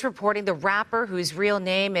 TMZ is reporting the rapper, whose real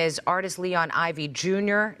name is Artis Leon Ivy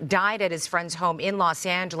Jr., died at his friend's home in Los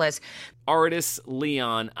Angeles. Artis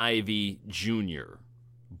Leon Ivy Jr.,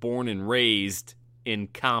 born and raised in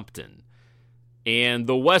Compton. And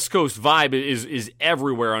the West Coast vibe is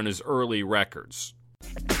everywhere on his early records.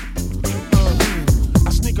 I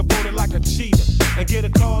sneak up on it like a cheetah and get a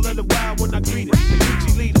call of the wild when I greet it. The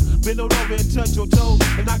UG leader, bend on over and touch your toes,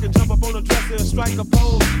 and I can jump up on a dresser and strike a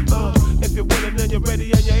pose. If you're willing and you're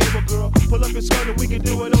ready and you're able, girl, pull up your skirt and we can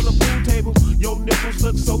do it on the pool table. Your nipples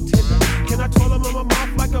look so tender. Can I twirl them in my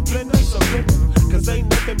mouth like a blender? Surrender, cause ain't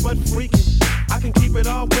nothing but freaking. I can keep it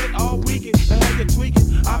all wet all weekend and have you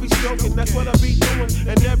tweaking. I'll be stroking, that's what I be doing.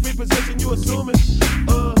 And every position you assuming,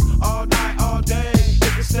 all night, all day.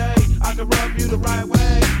 If you say I can rub you the right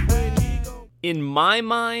way. In my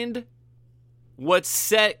mind, what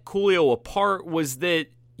set Coolio apart was that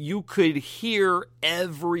you could hear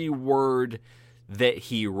every word that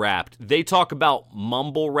he rapped. They talk about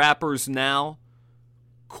mumble rappers now.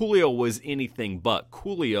 Coolio was anything but.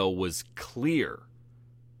 Coolio was clear.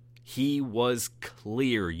 He was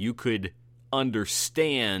clear. You could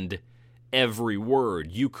understand every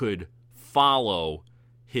word. You could follow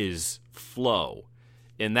his flow.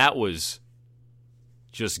 And that was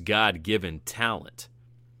just God-given talent.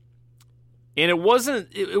 And it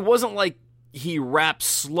wasn't like he raps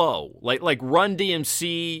slow. Like Run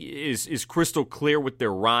DMC is crystal clear with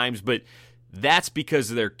their rhymes, but that's because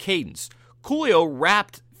of their cadence. Coolio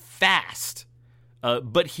rapped fast,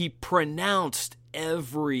 but he pronounced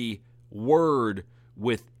every word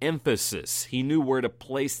with emphasis. He knew where to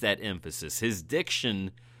place that emphasis. His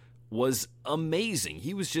diction was amazing.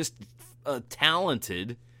 He was just a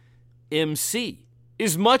talented MC.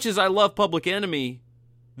 As much as I love Public Enemy,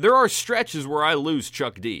 there are stretches where I lose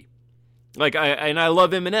Chuck D. I love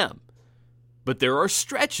Eminem. But there are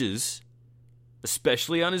stretches,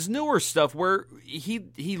 especially on his newer stuff, where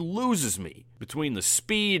he loses me between the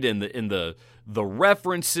speed and the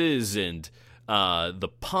references and the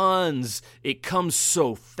puns. It comes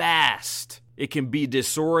so fast. It can be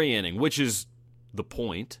disorienting, which is the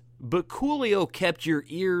point. But Coolio kept your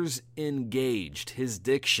ears engaged. His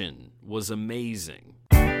diction was amazing.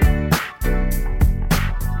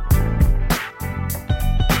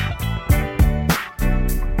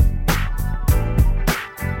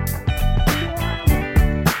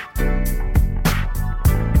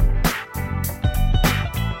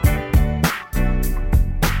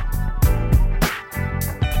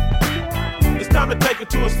 To take it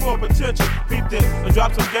to its full potential. Peep this and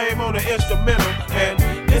drop some game on the instrumental. And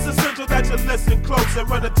it's essential that you listen close and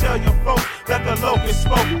run to tell your folks that the locust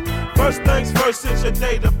spoke. First things first, since your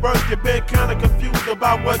date of birth, you've been kind of confused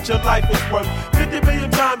about what your life is worth. 50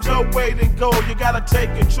 million times your weight in gold, you gotta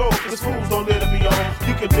take control, cause fools don't let it be on.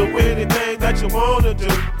 You can do anything that you wanna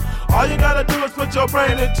do. All you gotta do is put your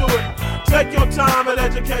brain into it. Take your time and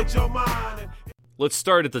educate your mind. Let's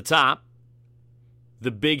start at the top.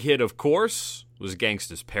 The big hit, of course, was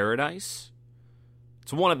Gangsta's Paradise.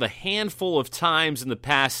 It's one of the handful of times in the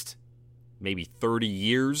past maybe 30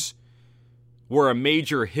 years where a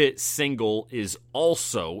major hit single is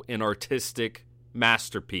also an artistic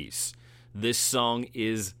masterpiece. This song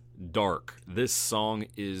is dark. This song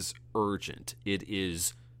is urgent. It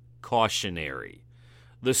is cautionary.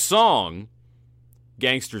 The song,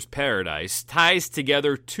 Gangsta's Paradise, ties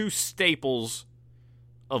together two staples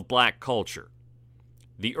of black culture: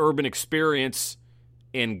 the urban experience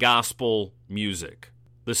and gospel music.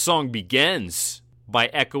 The song begins by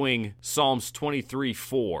echoing Psalms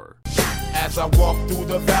 23:4. As I walk through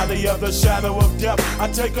the valley of the shadow of death, I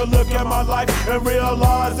take a look at my life and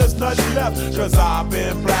realize there's nothing left. Cause I've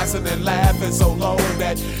been blasting and laughing so long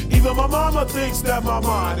that even my mama thinks that my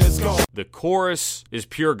mind is gone. The chorus is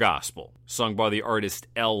pure gospel, sung by the artist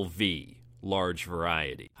LV, Large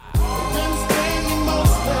Variety.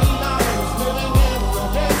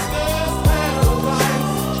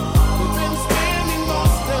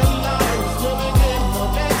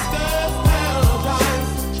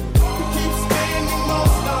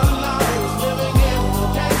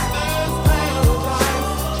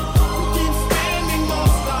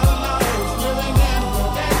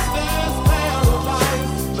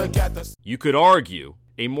 You could argue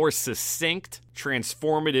a more succinct,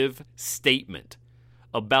 transformative statement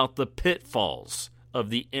about the pitfalls of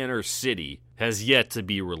the inner city has yet to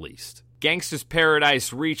be released. Gangsta's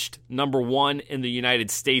Paradise reached number 1 in the United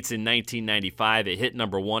States in 1995. It hit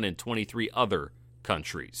number 1 in 23 other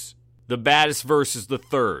countries. The baddest verse is the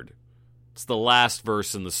third. It's the last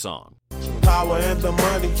verse in the song. Power and the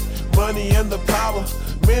money, money and the power.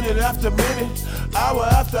 Minute after minute, hour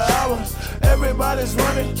after hour, everybody's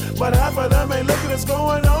running, but half of them ain't looking what's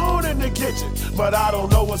going on in the kitchen. But I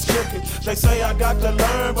don't know what's cooking. They say I got to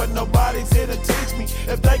learn, but nobody's here to teach me.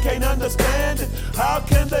 If they can't understand it, how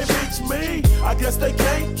can they reach me? I guess they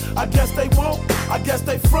can't, I guess they won't, I guess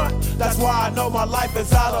they front. That's why I know my life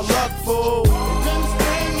is out of luck, fool.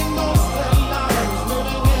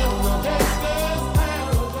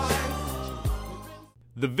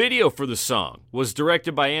 The video for the song was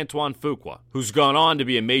directed by Antoine Fuqua, who's gone on to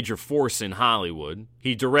be a major force in Hollywood.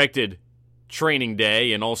 He directed Training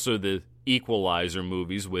Day and also the Equalizer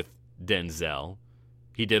movies with Denzel.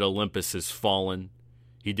 He did Olympus Has Fallen.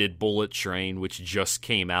 He did Bullet Train, which just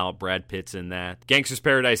came out. Brad Pitt's in that. Gangsta's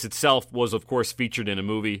Paradise itself was, of course, featured in a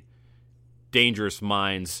movie, Dangerous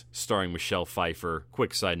Minds, starring Michelle Pfeiffer.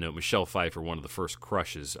 Quick side note, Michelle Pfeiffer, one of the first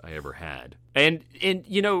crushes I ever had. And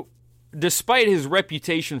you know, despite his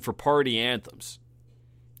reputation for party anthems,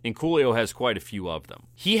 and Coolio has quite a few of them,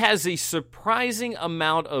 he has a surprising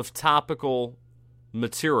amount of topical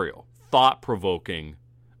material, thought-provoking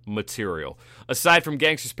material. Aside from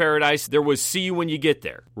Gangsta's Paradise, there was See You When You Get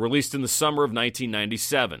There, released in the summer of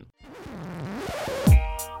 1997.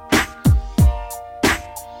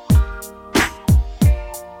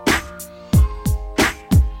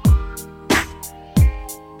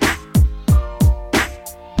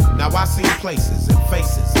 I seen places and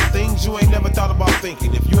faces and things you ain't never thought about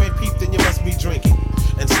thinking. If you ain't peeped, then you must be drinking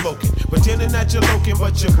and smoking, pretending that you're loking,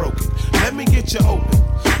 but you're broken. Let me get you open.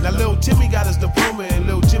 Now Lil Timmy got his diploma and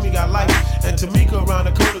Lil Jimmy got life. And Tamika around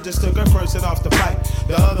the corner just took her first hit off the pipe.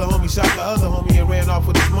 The other homie shot the other homie and ran off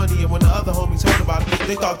with his money. And when the other homies heard about it,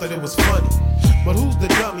 they thought that it was funny. But who's the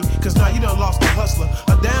dummy? Cause now you done lost a hustler.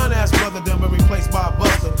 A down-ass brother done been replaced by a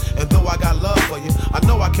buster. And though I got love for you, I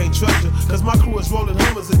know I can't trust you. Cause my crew is rolling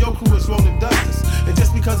Hummers and your crew is rolling Dusters. And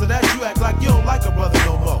just because of that, you act like you don't like a brother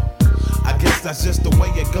no more. I guess that's just the way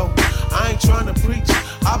it go. I ain't trying to preach,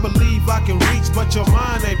 I believe I can reach, but your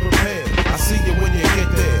mind ain't prepared. I see you when you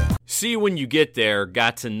get there. See You When You Get There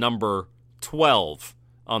got to number 12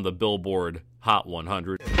 on the Billboard Hot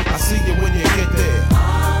 100. I see you when you get there.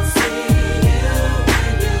 I'll see you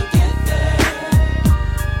when you get there.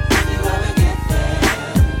 See you when you get there.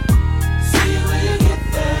 See you when you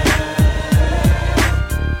get there.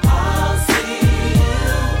 I'll see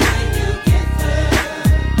you when you get there.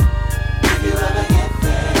 If you ever get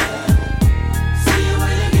there. See you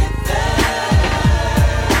when you get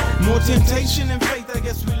there. More temptation and faith, I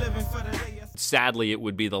guess we living for the day. Sadly, it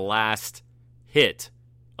would be the last hit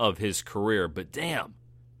of his career, but damn,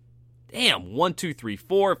 1, 2, 3,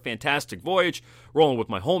 4, Fantastic Voyage, Rolling with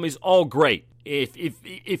My Homies, all great.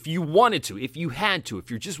 If you wanted to, if you had to, if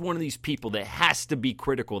you're just one of these people that has to be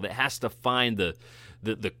critical, that has to find the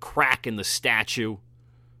crack in the statue,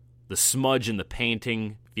 the smudge in the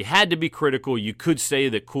painting, if you had to be critical, you could say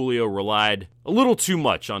that Coolio relied a little too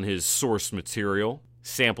much on his source material.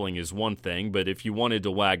 Sampling is one thing, but if you wanted to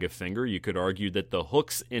wag a finger, you could argue that the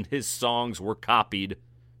hooks in his songs were copied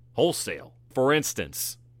wholesale. For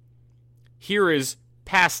instance, here is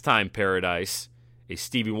Pastime Paradise, a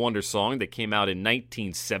Stevie Wonder song that came out in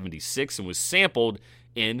 1976 and was sampled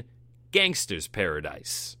in Gangsta's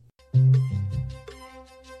Paradise.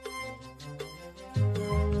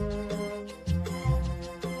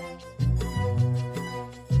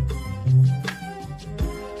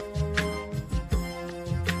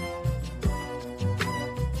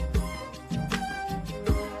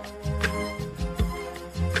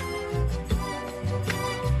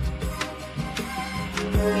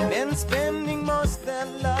 Been spending most their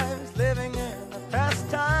lives living in a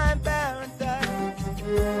pastime paradise.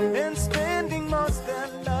 Been spending most their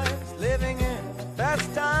lives living in a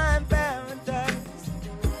pastime paradise.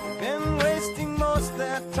 Been wasting most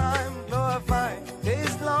their time glorifying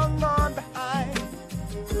days long gone behind.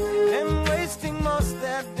 Been wasting most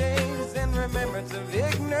their days in remembrance of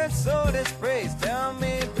ignorance, so dispraise. Tell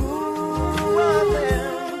me who of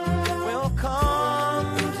them will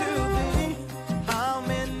come to be? How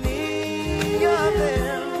many of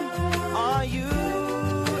them are you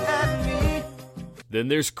and me? Then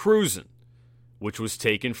there's Cruisin', which was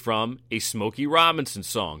taken from a Smokey Robinson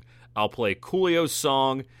song. I'll play Coolio's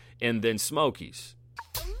song and then Smokey's.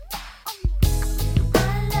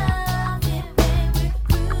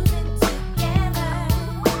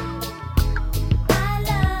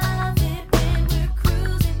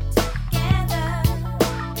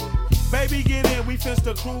 Baby, get in, we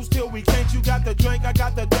finna cruise till we can't. You got the drink, I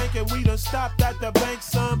got the drink, and we done stopped at the bank,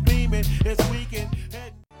 sun beaming. It's weekend.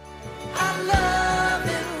 I love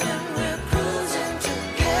it when we're cruising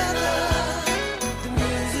together. The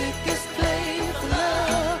music is played for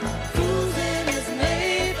love. Cruising is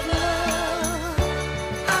made for love.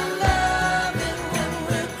 I love it when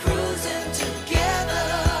we're cruising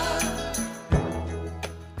together.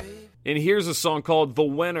 And here's a song called The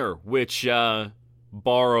Winner, which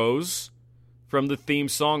borrows from the theme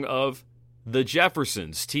song of The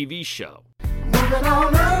Jeffersons TV show. Moving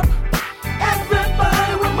on up,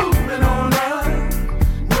 everybody, we're moving on up.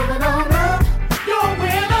 Moving on up, you're a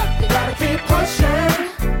winner. You gotta keep pushing.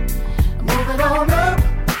 Moving on up,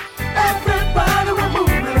 everybody, we're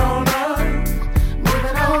moving on up.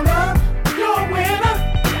 Moving on up, you're a winner.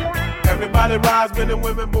 Everybody rise, men and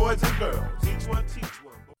women, boys and girls. Each one teach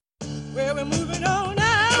one. Where we're moving on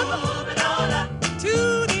now. We're moving on up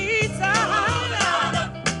to the east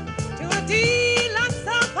side, to a deluxe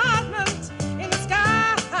apartment in the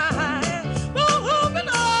sky. Moving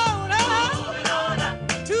on up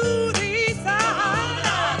to the east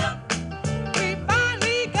side. We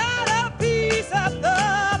finally got a piece of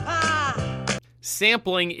the pie.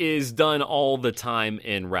 Sampling is done all the time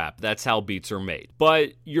in rap. That's how beats are made.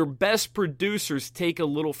 But your best producers take a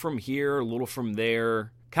little from here, a little from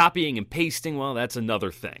there. Copying and pasting, well, that's another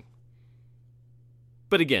thing.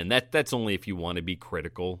 But again, that's only if you want to be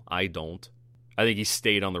critical. I don't. I think he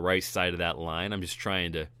stayed on the right side of that line. I'm just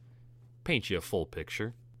trying to paint you a full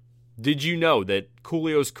picture. Did you know that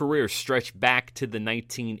Coolio's career stretched back to the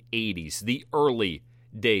 1980s, the early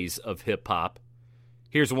days of hip-hop?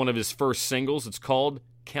 Here's one of his first singles. It's called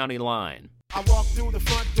County Line. I walk through the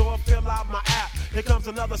front door, fill out my app. Here comes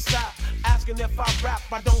another stop, asking if I rap.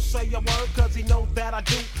 I don't say a word, cause he knows that I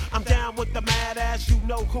do. I'm down with the mad ass, you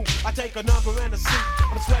know who. I take a number and a seat.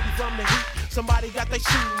 I'm sweating from the heat. Somebody got their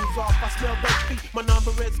shoes off. I smell their feet. My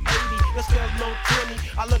number is 80. There's still no 20.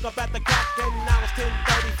 I look up at the clock and now it's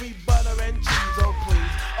 10:30. Free butter and cheese, oh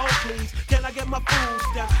please. Oh please, can I get my food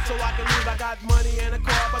stamp so I can leave? I got money and a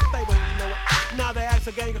car, but they won't know it. Now they ask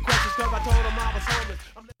a gang of questions cause I told them I was homeless.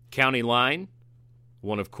 County Line,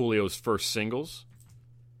 one of Coolio's first singles.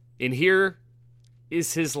 And here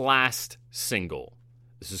is his last single.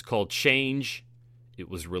 This is called Change. It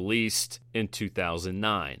was released in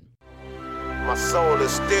 2009. My soul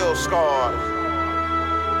is still scarred.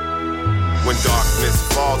 When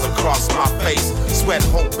darkness falls across my face, sweat,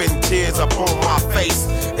 hope, and tears upon my face.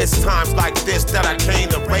 It's times like this that I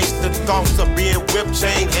can't erase the thoughts of being whipped,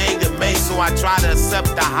 chained, hanged, and maced. So I try to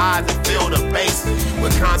accept the highs and feel the base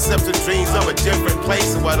with concepts and dreams of a different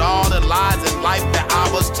place. And with all the lies in life that I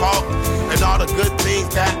was taught, and all the good things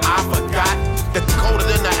that I forgot. That's colder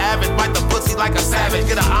than the average, bite the pussy like a savage.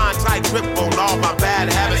 Get an iron-tight grip on all my bad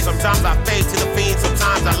habits. Sometimes I fade to the fiend,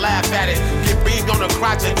 sometimes I laugh at it. Get beamed on the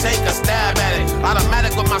crotch and take a stab at it.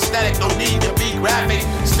 Automatic with my static, no need to be graphic.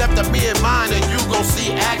 Step to me and mine and you gon'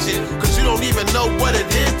 see action. Cause you don't even know what it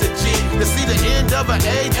is to G. To see the end of an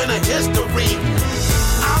age and a history.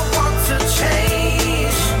 I want to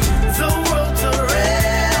change the world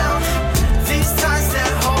around. These ties that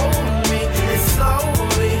hold me is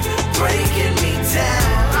slowly breaking me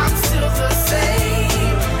down. I'm still the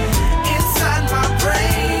same inside my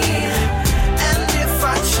brain. And if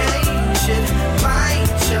I change it, might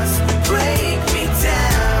just break me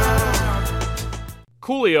down.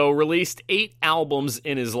 Coolio released 8 albums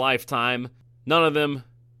in his lifetime. None of them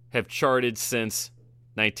have charted since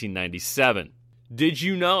 1997. Did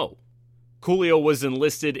you know Coolio was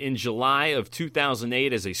enlisted in July of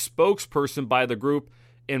 2008 as a spokesperson by the group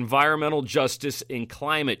Environmental Justice and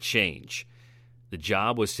Climate Change? The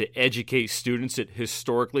job was to educate students at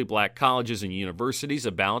historically black colleges and universities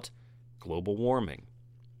about global warming.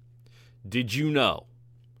 Did you know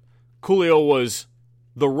Coolio was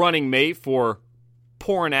the running mate for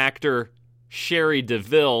porn actor Sherry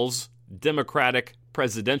DeVille's Democratic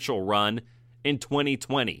presidential run in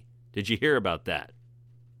 2020? Did you hear about that?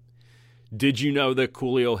 Did you know that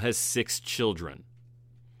Coolio has 6 children?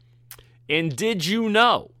 And did you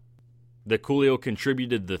know that Coolio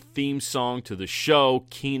contributed the theme song to the show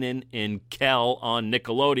Kenan and Kel on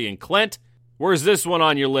Nickelodeon? Clint, where's this one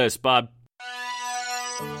on your list, Bob?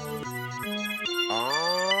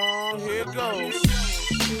 Oh, here it goes.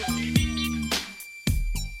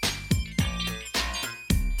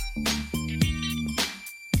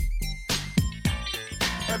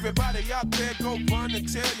 Everybody out there, go run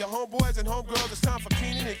and tell your homeboys and homegirls it's time for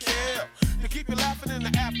Kenan and Kel to keep you laughing in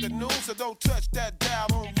the afternoon. So don't touch that dial,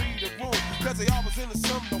 don't read the room, cause they always into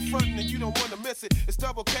something no frontin' and you don't wanna miss it. It's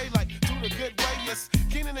double K like do the good way. Yes,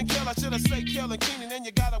 Kenan and Kel, I should have said Kel and Kenan, and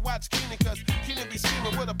you gotta watch Kenan cause Kenan be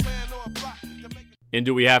scheming with a plan or a plot to make it. And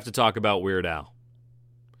do we have to talk about Weird Al?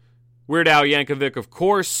 Weird Al Yankovic, of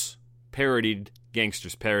course, parodied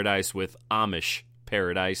Gangsta's Paradise with Amish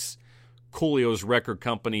Paradise. Coolio's record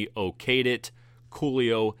company okayed it.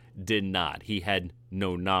 Coolio did not. He had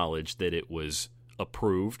no knowledge that it was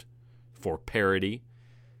approved for parody.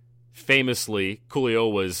 Famously, Coolio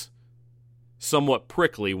was somewhat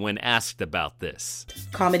prickly when asked about this.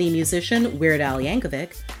 Comedy musician Weird Al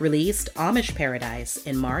Yankovic released Amish Paradise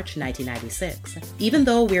in March 1996. Even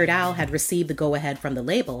though Weird Al had received the go-ahead from the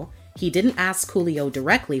label, he didn't ask Coolio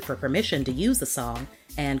directly for permission to use the song,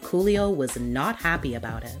 and Coolio was not happy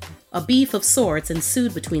about it. A beef of sorts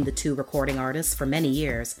ensued between the two recording artists for many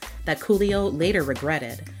years that Coolio later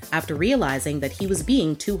regretted after realizing that he was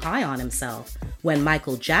being too high on himself when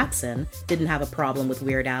Michael Jackson didn't have a problem with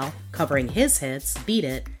Weird Al covering his hits Beat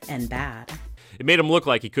It and Bad. It made him look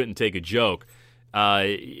like he couldn't take a joke.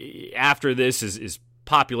 After this, his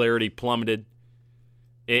popularity plummeted.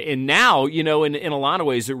 And now, you know, in a lot of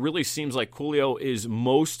ways, it really seems like Coolio is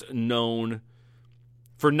most known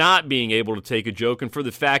for not being able to take a joke and for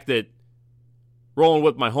the fact that Rolling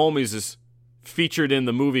With My Homies is featured in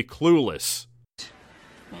the movie Clueless.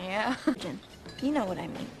 Yeah. You know what I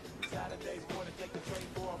mean.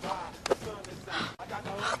 Oh,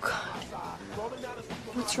 God.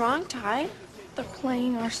 What's wrong, Ty? They're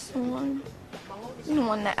playing our song. The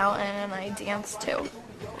one that Alton and I danced to.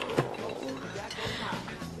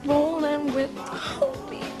 Rolling with the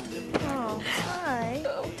homies. Oh, Ty.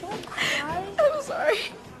 Don't cry. I'm sorry.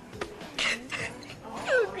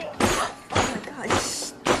 Oh, my God.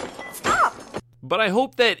 Stop. But I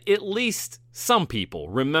hope that at least some people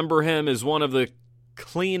remember him as one of the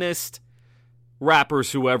cleanest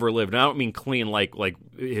rappers who ever lived. And I don't mean clean like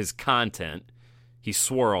his content. He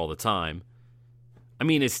swore all the time. I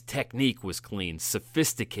mean his technique was clean,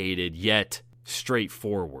 sophisticated, yet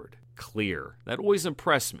straightforward, clear. That always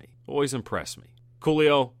impressed me. Always impressed me.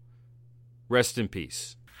 Coolio, rest in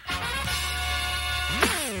peace.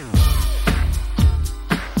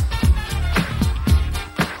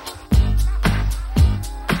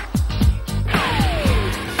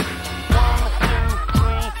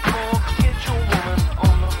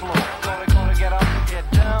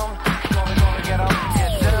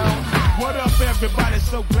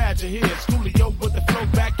 imagine here. Schoolio with the flow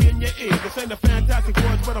back in your ear. This ain't a fantastic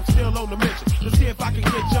voice, but I'm still on the mission to see if I can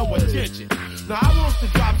get your attention. Now I want to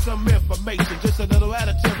drop some information, just a little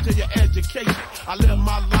additive to your education. I live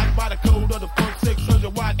my life by the code of the funk,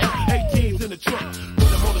 600 watt F18s in the trunk. When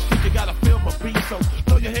I'm on the street, you gotta feel my beat, so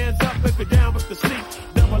throw your hands up if you're down with the seat.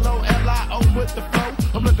 Double O-L-I-O with the flow.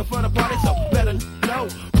 I'm looking for the party, so better know.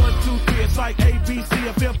 1, 2, 3, it's like ABC.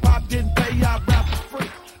 If hip-hop didn't pay, I rap for free.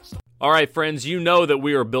 All right, friends, you know that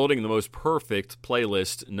we are building the most perfect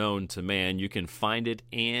playlist known to man. You can find it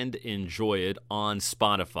and enjoy it on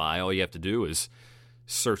Spotify. All you have to do is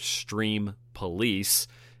search Stream Police.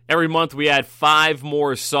 Every month we add 5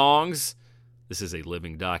 more songs. This is a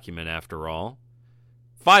living document after all.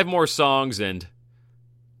 5 more songs, and,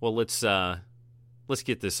 well, let's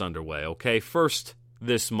get this underway, okay? First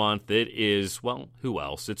this month, it is, well, who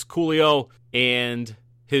else? It's Coolio and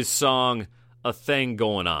his song, A Thing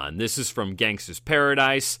Going On. This is from Gangsta's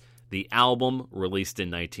Paradise, the album released in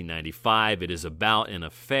 1995. It is about an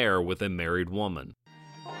affair with a married woman.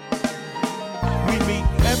 We meet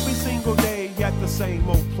every single day at the same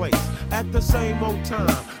old place, at the same old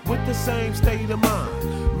time, with the same state of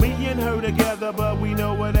mind. Me and her together, but we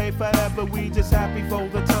know it ain't forever. We just happy for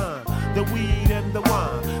the time, the weed and the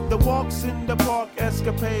wine, the walks in the park,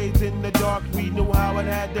 escapades in the dark. We knew how it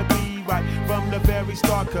had to be right from the very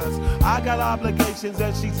start, cause I got obligations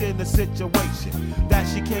and she's in a situation that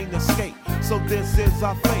she can't escape. So this is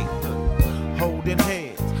our fate, holding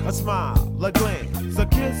hands, a smile, a glance, a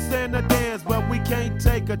kiss and a dance, but we can't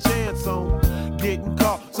take a chance on getting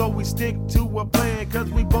caught. So we stick to a plan, cause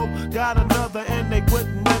we both got another and they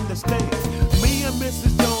wouldn't understand. Me and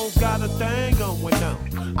Mrs. Jones got a thing going on.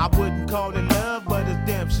 I wouldn't call it love, but it's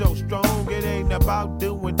damn so strong. It ain't about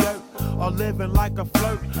doing dirt or living like a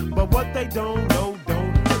flirt, but what they don't know,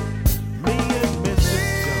 don't hurt. Me and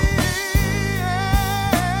Mrs. Jones.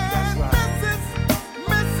 That's right.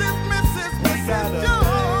 We got a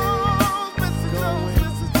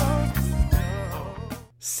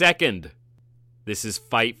Second, this is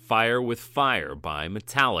Fight Fire with Fire by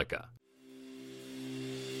Metallica.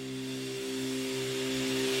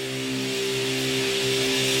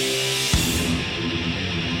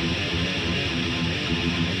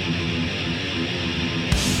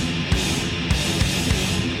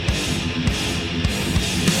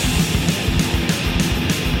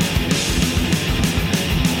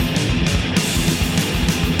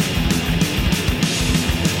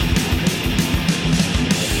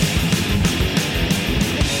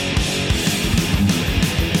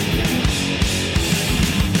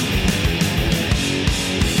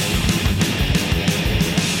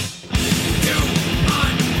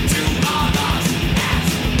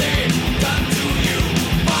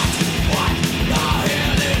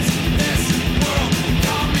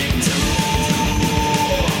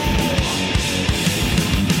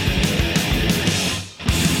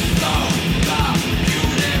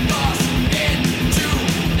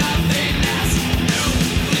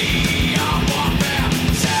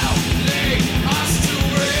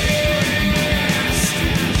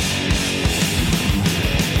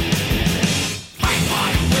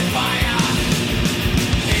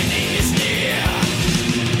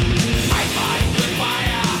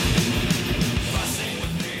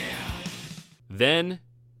 Then,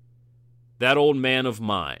 That Old Man of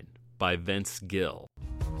Mine by Vince Gill.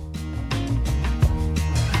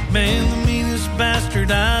 Man, the meanest bastard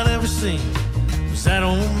I'd ever seen was that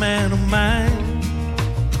old man of mine.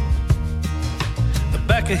 The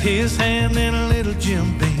back of his hand and a little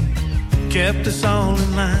Jim Beam kept us all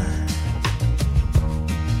in line.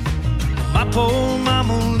 My poor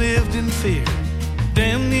mama lived in fear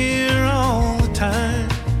damn near all the time.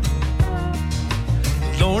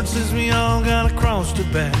 The Lord says we all got a cross to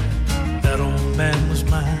bear. That old man was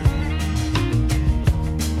mine.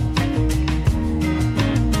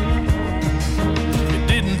 It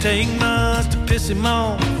didn't take much to piss him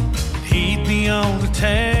off. He'd be on the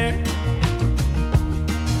tear.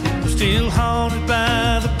 Still haunted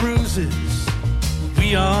by the bruises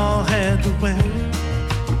we all had to wear.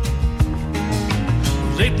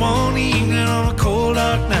 Late one evening on a cold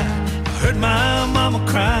dark night, I heard my mama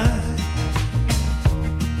cry.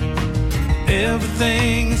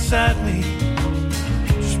 Everything inside me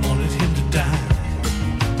just wanted him to die.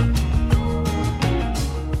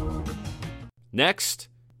 Next,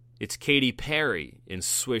 it's Katy Perry in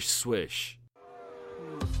Swish Swish.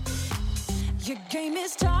 Your game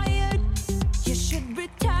is tired, you should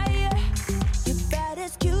retire. You're bad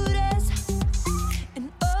as cute as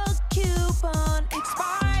an old coupon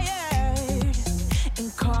expired.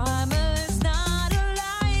 And karma's not a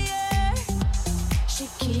liar, she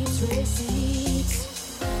keeps receipts.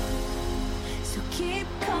 keep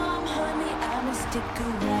calm, honey, I'ma stick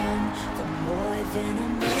around for more than a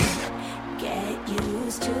minute. Get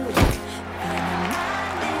used to it. And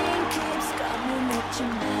my name keeps coming at your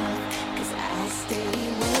mouth, 'cause I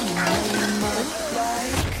stay winning.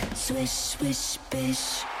 Like swish, swish,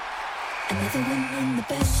 bish. Another one in the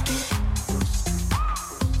basket.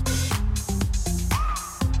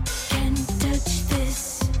 Can't touch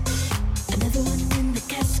this. Another one in the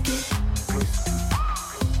casket.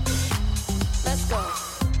 Let's go.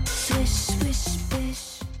 Swish, swish,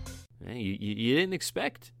 bish. Hey, you didn't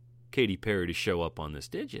expect Katy Perry to show up on this,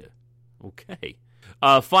 did you? Okay.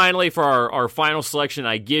 Finally, for our final selection,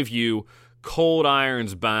 I give you Cold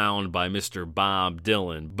Irons Bound by Mr. Bob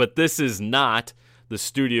Dylan. But this is not the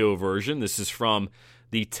studio version. This is from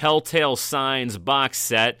the Telltale Signs box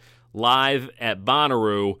set live at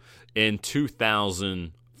Bonnaroo in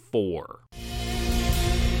 2004.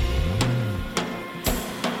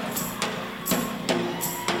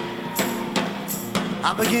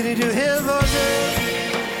 I'm beginning to hear voices.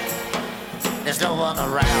 There's no one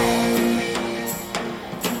around.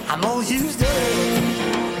 I'm all used up,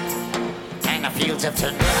 and the fields have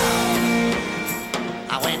turned brown.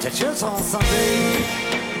 I went to church on Sunday,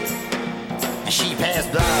 and she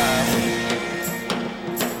passed by.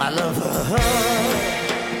 My love for her,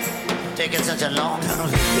 taking such a long time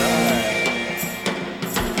to die.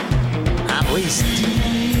 I'm waist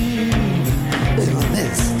deep in the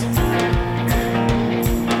mist.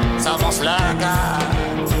 It's almost like I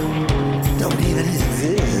don't even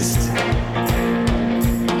exist.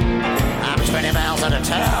 I'm 20 miles out of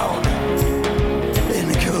town in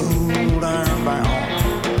the cold iron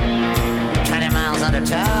bound. 20 miles out of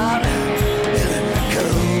town in the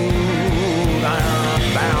cold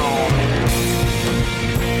iron bound.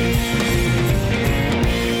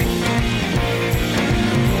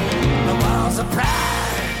 The walls of pride.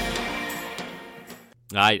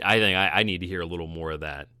 I think I need to hear a little more of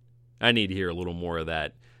that. I need to hear a little more of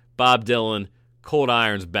that. Bob Dylan, Cold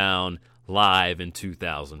Irons Bound, live in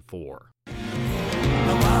 2004.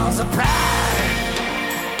 The walls of pride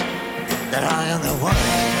that I am the one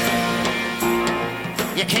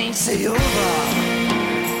you can't see over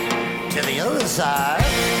to the other side.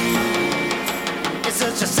 It's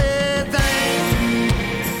such a sad thing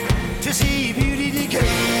to see beauty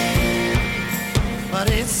decay, but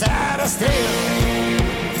it's sadder still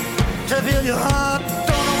to feel your heart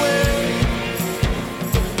thrown away.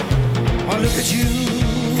 I look at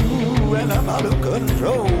you and I'm out of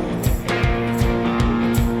control,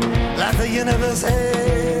 like the universe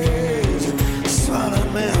has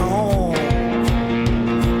swallowed me home.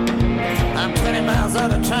 I'm 20 miles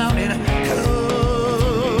out of town in a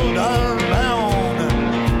cold iron bound.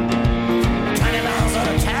 20 miles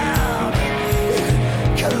out of town in a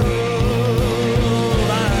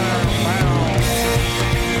cold iron bound.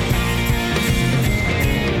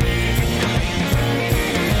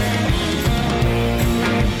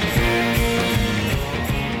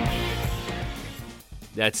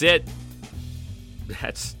 That's it.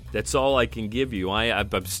 That's all I can give you.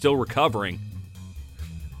 I'm still recovering.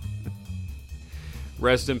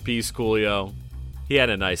 Rest in peace, Coolio. He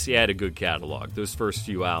had a good catalog. Those first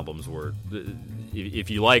few albums were,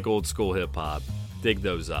 if you like old school hip hop, dig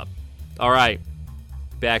those up. All right,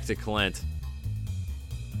 back to Clint.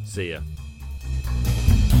 See ya.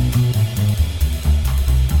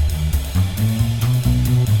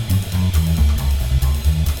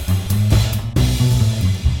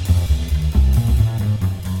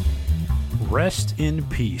 Rest in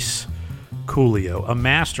peace, Coolio, a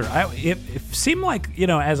master. It seemed like,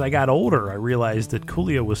 as I got older, I realized that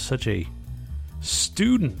Coolio was such a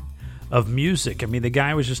student of music. I mean, the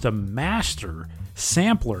guy was just a master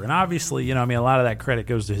sampler. And obviously, a lot of that credit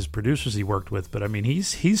goes to his producers he worked with. But, I mean,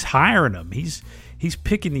 he's hiring them. He's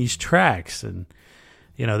picking these tracks. And,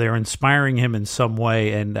 they're inspiring him in some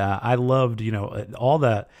way. And I loved, all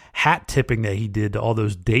the hat tipping that he did to all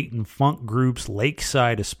those Dayton funk groups,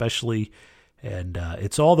 Lakeside especially. And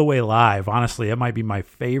it's All the Way Live. Honestly, that might be my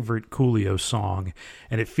favorite Coolio song.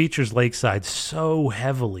 And it features Lakeside so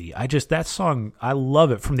heavily. That song, I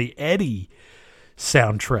love it. From the Eddie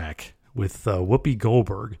soundtrack with Whoopi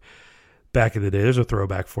Goldberg back in the day. There's a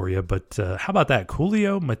throwback for you. But how about that?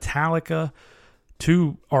 Coolio, Metallica,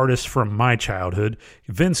 two artists from my childhood.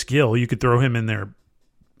 Vince Gill, you could throw him in there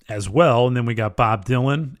as well. And then we got Bob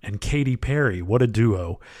Dylan and Katy Perry. What a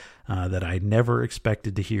duo. That I never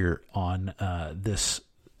expected to hear on this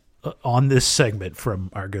segment from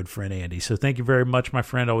our good friend Andy. So thank you very much, my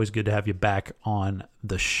friend. Always good to have you back on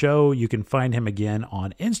the show. You can find him again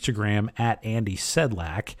on Instagram at Andy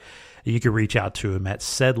Sedlak. You can reach out to him at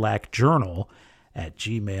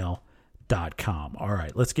sedlakjournal@gmail.com. All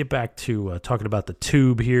right, let's get back to talking about the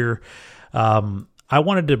Tube here. I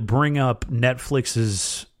wanted to bring up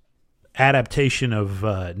Netflix's adaptation of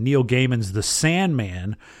Neil Gaiman's The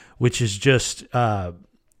Sandman, which is just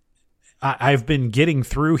I've been getting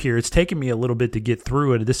through here. It's taken me a little bit to get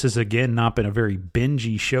through it. This has, again, not been a very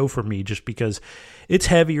bingey show for me just because it's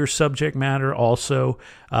heavier subject matter also.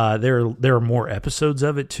 There are more episodes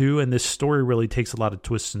of it, too, and this story really takes a lot of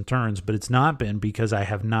twists and turns, but it's not been because I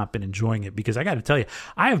have not been enjoying it, because I got to tell you,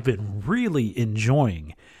 I have been really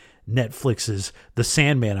enjoying Netflix's The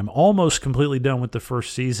Sandman. I'm almost completely done with the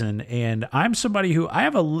first season, and I'm somebody who I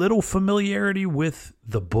have a little familiarity with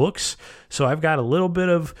the books, so I've got a little bit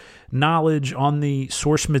of knowledge on the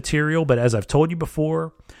source material, but as I've told you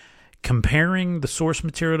before, comparing the source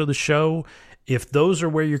material to the show, if those are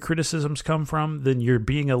where your criticisms come from, then you're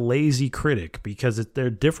being a lazy critic, because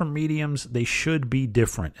they're different mediums. They should be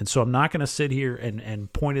different. And so I'm not going to sit here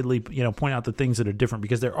and pointedly, point out the things that are different,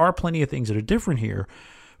 because there are plenty of things that are different here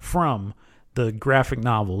from the graphic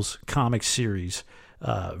novels, comic series,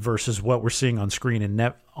 versus what we're seeing on screen and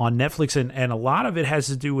on Netflix. And a lot of it has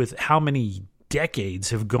to do with how many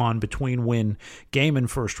decades have gone between when Gaiman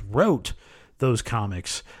first wrote those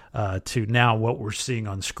comics to now what we're seeing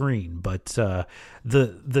on screen. But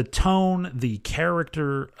the tone, the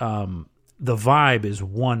character, the vibe is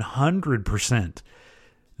 100%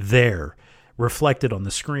 there, reflected on the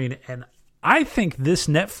screen. And I think this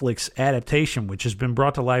Netflix adaptation, which has been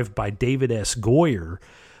brought to life by David S. Goyer,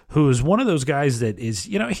 who is one of those guys that is,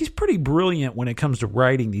 he's pretty brilliant when it comes to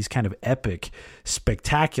writing these kind of epic,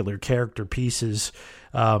 spectacular character pieces.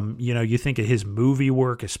 You think of his movie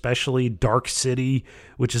work, especially Dark City,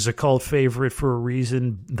 which is a cult favorite for a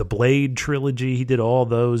reason. The Blade trilogy, he did all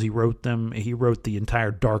those. He wrote them. He wrote the entire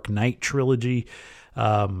Dark Knight trilogy.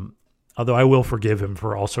 Although I will forgive him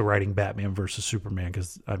for also writing Batman versus Superman,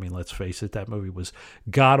 because, let's face it, that movie was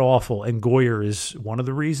god-awful, and Goyer is one of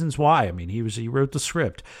the reasons why. He wrote the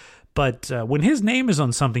script. But when his name is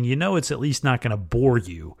on something, it's at least not going to bore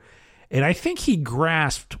you. And I think he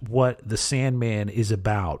grasped what The Sandman is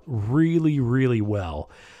about really, really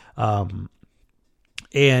well. And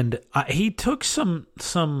he took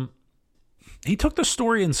he took the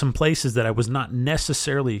story in some places that I was not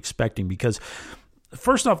necessarily expecting, because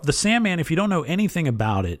first off, The Sandman, if you don't know anything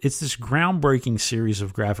about it, it's this groundbreaking series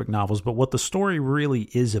of graphic novels, but what the story really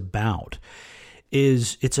is about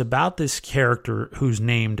is it's about this character who's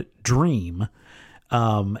named Dream,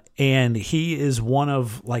 and he is one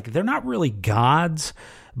of, they're not really gods,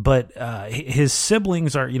 but his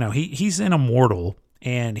siblings are, he's an immortal,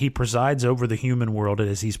 and he presides over the human world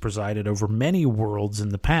as he's presided over many worlds in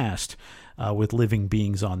the past, with living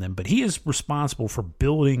beings on them. But he is responsible for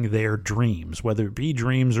building their dreams, whether it be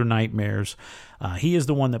dreams or nightmares. He is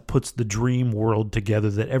the one that puts the dream world together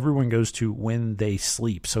that everyone goes to when they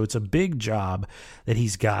sleep. So it's a big job that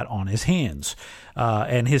he's got on his hands.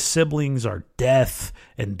 And his siblings are Death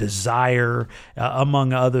and Desire,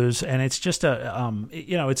 among others. And it's just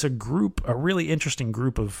it's a group, a really interesting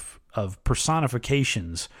group of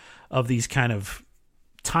personifications of these kind of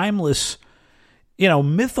timeless,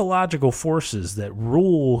 mythological forces that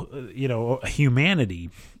rule,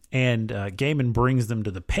 humanity, and Gaiman brings them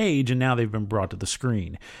to the page, and now they've been brought to the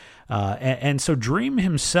screen. And so Dream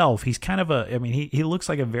himself, he's kind of he looks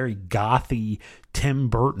like a very gothy, Tim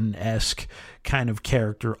Burton-esque kind of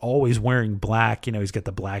character, always wearing black. He's got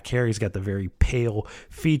the black hair, he's got the very pale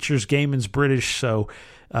features. Gaiman's British, so,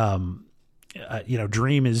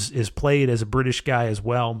 Dream is played as a British guy as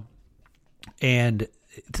well. And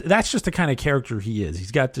that's just the kind of character he is.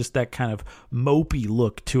 He's got just that kind of mopey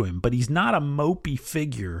look to him, but he's not a mopey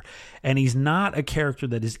figure, and he's not a character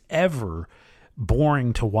that is ever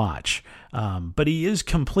boring to watch. But he is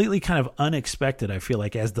completely kind of unexpected, I feel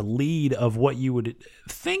like, as the lead of what you would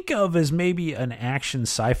think of as maybe an action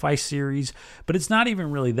sci-fi series, but it's not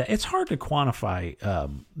even really that. It's hard to quantify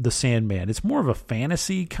The Sandman. It's more of a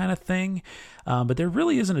fantasy kind of thing, but there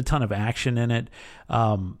really isn't a ton of action in it.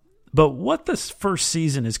 But what this first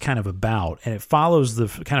season is kind of about, and it follows the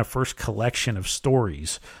kind of first collection of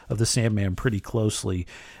stories of the Sandman pretty closely,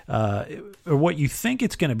 or what you think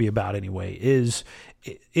it's going to be about anyway, is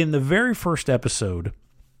in the very first episode,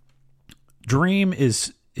 Dream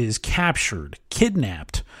is captured,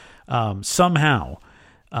 kidnapped somehow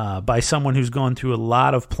by someone who's gone through a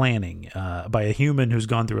lot of planning, by a human who's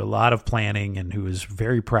gone through a lot of planning and who is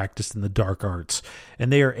very practiced in the dark arts. And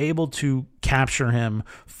they are able to capture him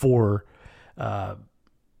for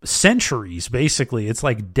centuries, basically. It's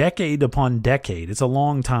like decade upon decade. It's a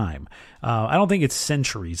long time. I don't think it's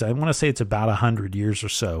centuries. I want to say it's about 100 years or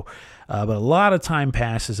so. But a lot of time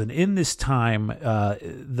passes, and in this time,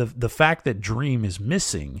 the fact that Dream is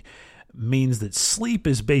missing means that sleep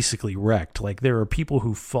is basically wrecked. Like, there are people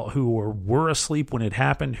who were asleep when it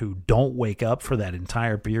happened who don't wake up for that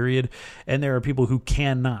entire period, and there are people who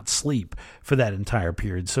cannot sleep for that entire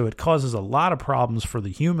period. So it causes a lot of problems for the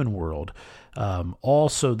human world.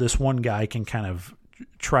 Also, this one guy can kind of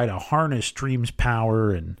try to harness Dream's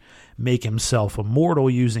power and make himself immortal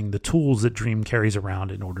using the tools that Dream carries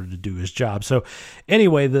around in order to do his job. So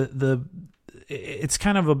anyway, it's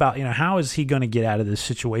kind of about, how is he going to get out of this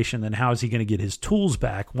situation, and how is he going to get his tools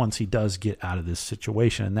back once he does get out of this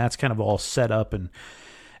situation. And that's kind of all set up and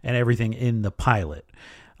everything in the pilot.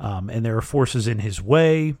 And there are forces in his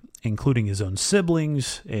way, including his own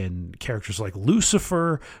siblings and characters like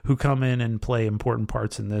Lucifer, who come in and play important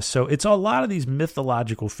parts in this. So it's a lot of these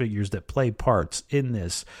mythological figures that play parts in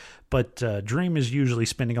this. But Dream is usually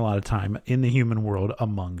spending a lot of time in the human world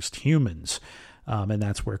amongst humans. And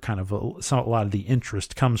that's where kind of a lot of the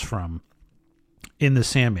interest comes from in the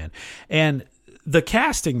Sandman. And the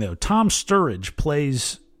casting, though, Tom Sturridge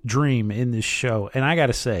plays Dream in this show. And I got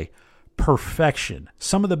to say, perfection.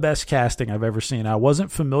 Some of the best casting I've ever seen. I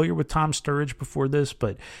wasn't familiar with Tom Sturridge before this,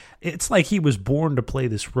 but it's like he was born to play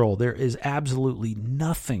this role. There is absolutely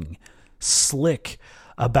nothing slick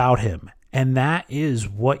about him. And that is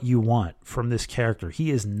what you want from this character.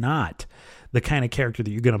 He is not the kind of character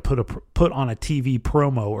that you're going to put on a TV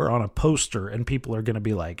promo or on a poster, and people are going to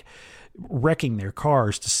be like wrecking their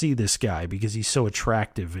cars to see this guy because he's so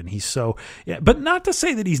attractive and he's so, but not to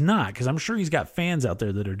say that he's not, because I'm sure he's got fans out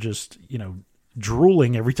there that are just,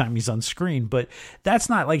 drooling every time he's on screen. But that's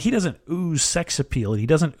not, like, he doesn't ooze sex appeal, and he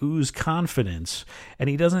doesn't ooze confidence, and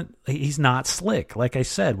he's not slick, like I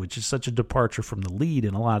said, which is such a departure from the lead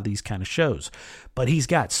in a lot of these kind of shows. But he's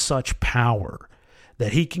got such power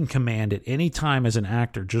that he can command at any time as an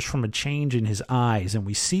actor just from a change in his eyes. And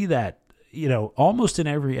we see that, almost in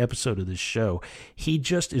every episode of this show. He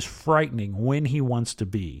just is frightening when he wants to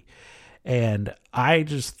be. And I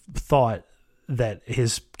just thought that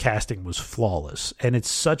his casting was flawless. And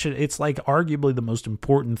it's like arguably the most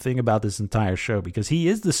important thing about this entire show, because he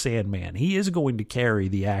is the Sandman. He is going to carry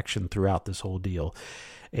the action throughout this whole deal.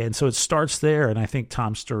 And so it starts there, and I think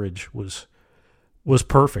Tom Sturridge was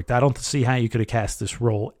perfect. I don't see how you could have cast this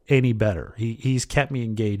role any better. He's kept me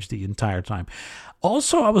engaged the entire time.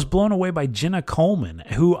 Also, I was blown away by Jenna Coleman,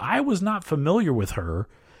 who I was not familiar with her,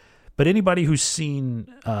 but anybody who's seen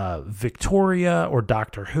Victoria or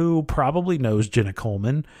Doctor Who probably knows Jenna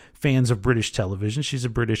Coleman, fans of British television. She's a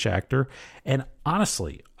British actor. And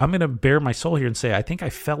honestly, I'm going to bare my soul here and say I think I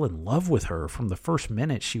fell in love with her from the first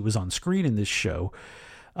minute she was on screen in this show,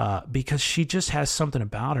 because she just has something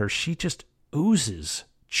about her. She just oozes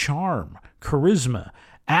charm, charisma,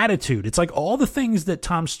 attitude. It's like all the things that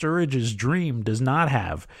Tom Sturridge's Dream does not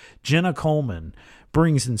have, Jenna Coleman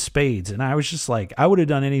brings in spades. And I was just like, I would have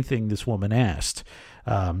done anything this woman asked,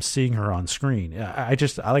 seeing her on screen.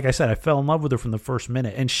 Like I said, I fell in love with her from the first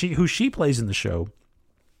minute. And who she plays in the show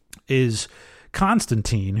is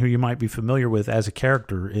Constantine, who you might be familiar with as a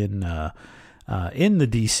character in the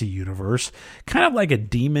DC universe, kind of like a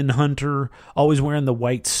demon hunter, always wearing the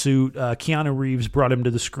white suit. Keanu Reeves brought him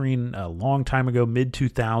to the screen a long time ago,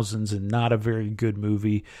 mid-2000s, and not a very good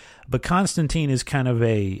movie. But Constantine is kind of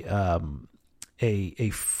a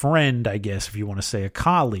friend, I guess, if you want to say, a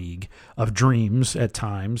colleague of Dream's at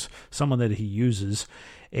times, someone that he uses.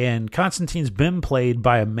 And Constantine's been played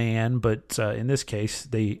by a man, but in this case,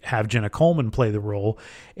 they have Jenna Coleman play the role.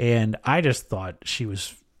 And I just thought she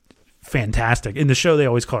was fantastic. In the show, they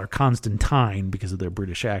always call her Constantine because of their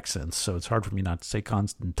British accents, so it's hard for me not to say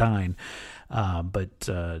Constantine. But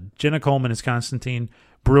Jenna Coleman is Constantine.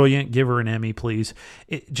 Brilliant. Give her an Emmy, please.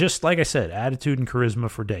 Just like I said, attitude and charisma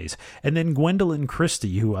for days. And then Gwendolyn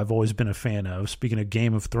Christie, who I've always been a fan of, speaking of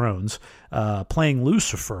Game of Thrones, playing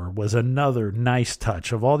Lucifer was another nice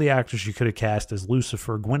touch. Of all the actors you could have cast as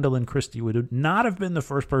Lucifer, Gwendolyn Christie would not have been the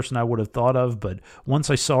first person I would have thought of, but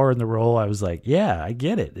once I saw her in the role, I was like, yeah, I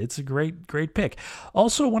get it. It's a great, great pick.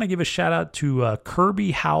 Also, I want to give a shout out to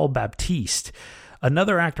Kirby Howell-Baptiste,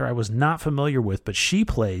 another actor I was not familiar with, but she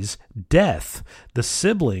plays Death, the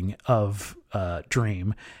sibling of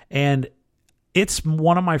Dream, and it's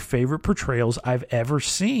one of my favorite portrayals I've ever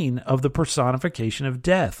seen of the personification of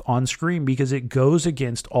Death on screen, because it goes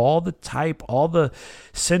against all the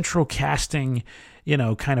central casting,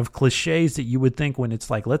 kind of cliches that you would think when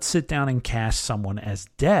it's like, let's sit down and cast someone as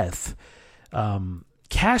Death.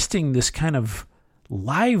 Casting this kind of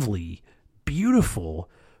lively,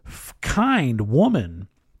 beautiful, kind woman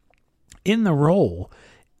in the role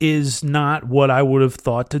is not what I would have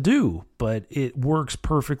thought to do, but it works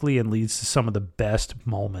perfectly and leads to some of the best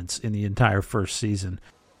moments in the entire first season.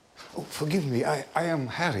 Oh, forgive me, I am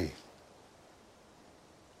Harry.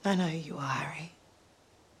 I know who you are, Harry.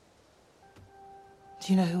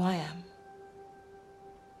 Do you know who I am?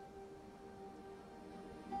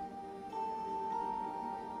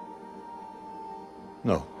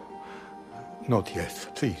 No, not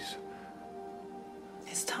yet, please.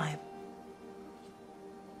 It's time.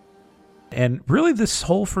 And really, this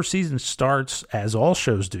whole first season starts, as all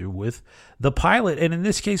shows do, with the pilot. And in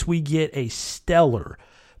this case, we get a stellar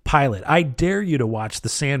pilot. I dare you to watch the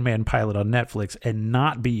Sandman pilot on Netflix and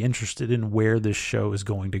not be interested in where this show is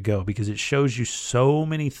going to go, because it shows you so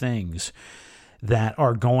many things that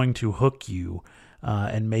are going to hook you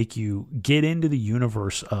and make you get into the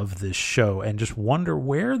universe of this show and just wonder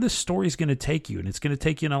where this story is going to take you. And it's going to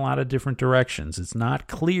take you in a lot of different directions. It's not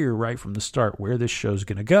clear right from the start where this show is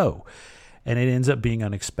going to go. And it ends up being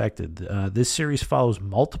unexpected. This series follows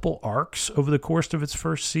multiple arcs over the course of its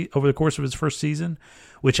first season,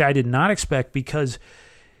 which I did not expect, because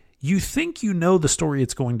you think you know the story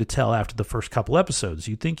it's going to tell after the first couple episodes.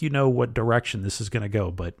 You think you know what direction this is going to go,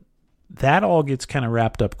 but that all gets kind of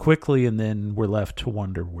wrapped up quickly, and then we're left to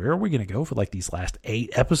wonder, where are we going to go for like these last 8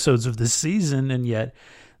 episodes of this season? And yet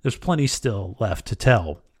there's plenty still left to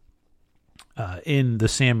tell in the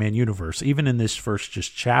Sandman universe, even in this first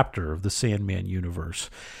just chapter of the Sandman universe.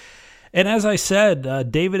 And as I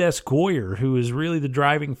said, David S. Goyer, who is really the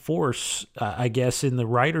driving force, I guess, in the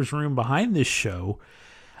writer's room behind this show,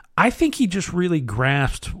 I think he just really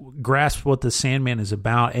grasped what the Sandman is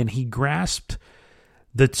about, and he grasped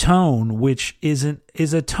the tone, which is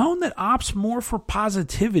a tone that opts more for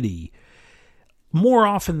positivity more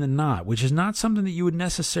often than not, which is not something that you would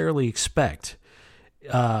necessarily expect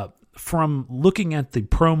from looking at the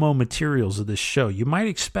promo materials of this show. You might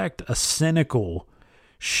expect a cynical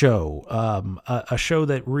show, a show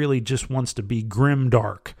that really just wants to be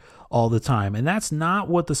grimdark all the time. And that's not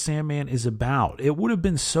what the Sandman is about. It would have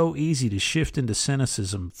been so easy to shift into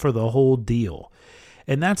cynicism for the whole deal.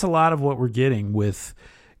 And that's a lot of what we're getting with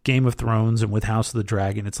Game of Thrones and with House of the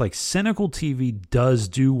Dragon. It's like cynical TV does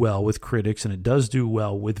do well with critics, and it does do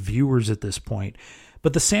well with viewers at this point.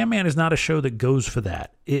 But The Sandman is not a show that goes for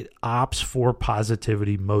that. It opts for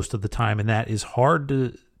positivity most of the time, and that is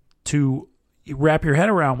hard to wrap your head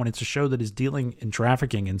around when it's a show that is dealing in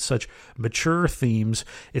trafficking and such mature themes.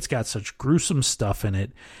 It's got such gruesome stuff in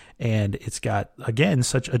it, and it's got, again,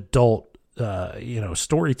 such adult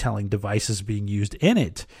storytelling devices being used in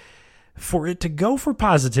it. For it to go for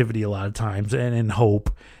positivity a lot of times and in hope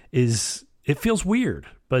it feels weird,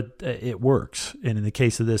 but it works. And in the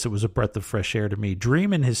case of this, it was a breath of fresh air to me.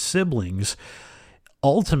 Dream and his siblings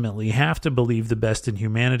ultimately have to believe the best in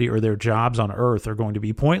humanity, or their jobs on Earth are going to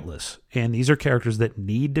be pointless. And these are characters that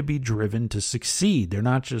need to be driven to succeed. They're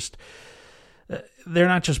not just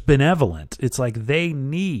benevolent. It's like they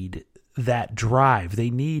need that drive. They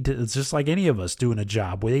need to, it's just like any of us doing a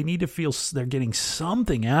job where they need to feel they're getting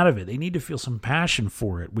something out of it. They need to feel some passion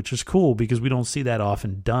for it, which is cool because we don't see that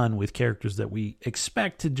often done with characters that we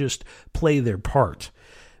expect to just play their part,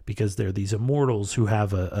 because they're these immortals who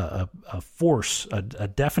have a force, a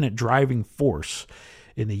definite driving force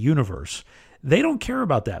in the universe. They don't care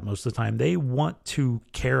about that most of the time. They want to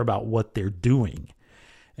care about what they're doing,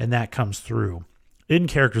 and that comes through in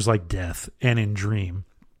characters like Death and in Dream.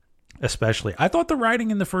 Especially, I thought the writing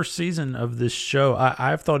in the first season of this show,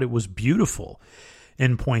 I thought it was beautiful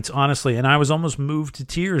in points, honestly. And I was almost moved to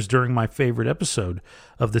tears during my favorite episode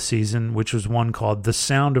of the season, which was one called The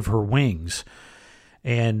Sound of Her Wings.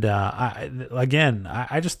 And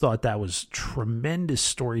I just thought that was tremendous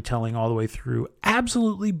storytelling all the way through.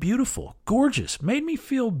 Absolutely beautiful, gorgeous. Made me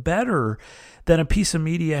feel better than a piece of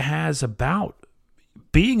media has about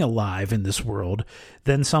being alive in this world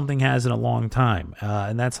than something has in a long time.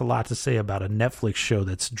 And that's a lot to say about a Netflix show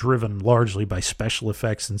that's driven largely by special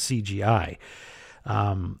effects and CGI.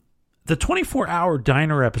 The 24-hour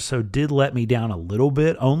diner episode did let me down a little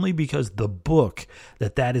bit, only because the book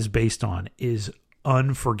that is based on is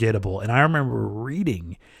unforgettable. And I remember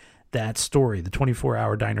reading that story, the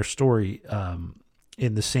 24-hour diner story,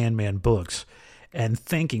 in the Sandman books, and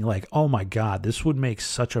thinking like, oh my God, this would make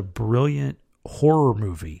such a brilliant horror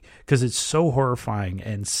movie, because it's so horrifying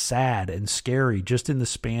and sad and scary just in the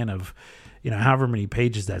span of, however many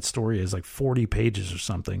pages that story is, like 40 pages or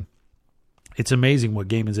something. It's amazing what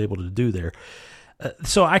Gaiman's able to do there.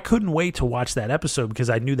 So I couldn't wait to watch that episode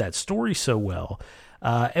because I knew that story so well.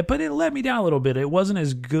 But it let me down a little bit. It wasn't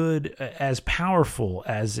as good, as powerful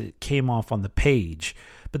as it came off on the page.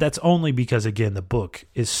 But that's only because, again, the book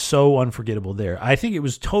is so unforgettable there. I think it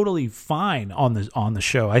was totally fine on the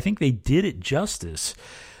show. I think they did it justice,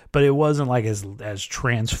 but it wasn't like as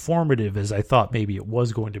transformative as I thought maybe it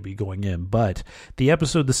was going to be going in. But the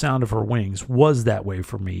episode The Sound of Her Wings was that way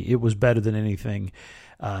for me. It was better than anything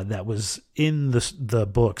that was in the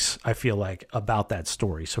books, I feel like, about that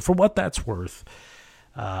story. So for what that's worth,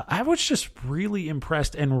 I was just really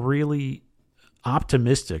impressed and really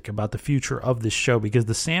optimistic about the future of this show, because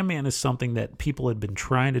The Sandman is something that people had been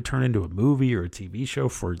trying to turn into a movie or a TV show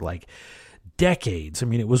for like decades. I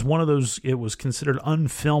mean, it was one of those, it was considered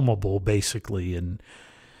unfilmable basically. And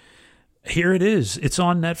here it is. It's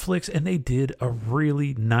on Netflix, and they did a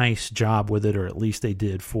really nice job with it, or at least they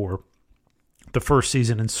did for the first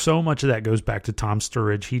season. And so much of that goes back to Tom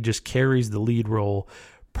Sturridge. He just carries the lead role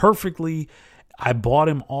perfectly. I bought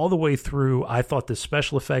him all the way through. I thought the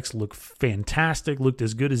special effects looked fantastic, looked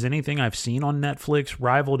as good as anything I've seen on Netflix,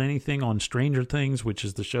 rivaled anything on Stranger Things, which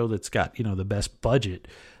is the show that's got, the best budget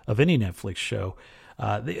of any Netflix show.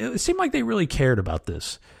 It seemed like they really cared about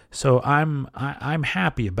this. So I'm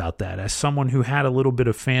happy about that. As someone who had a little bit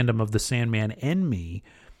of fandom of The Sandman in me,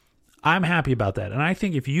 I'm happy about that. And I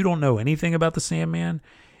think if you don't know anything about The Sandman,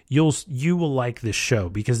 you will like this show,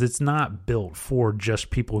 because it's not built for just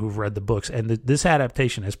people who've read the books. And this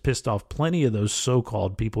adaptation has pissed off plenty of those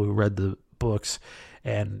so-called people who read the books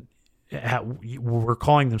and were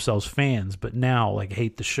calling themselves fans, but now like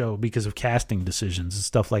hate the show because of casting decisions and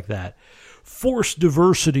stuff like that. Forced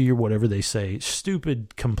diversity or whatever they say,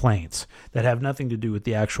 stupid complaints that have nothing to do with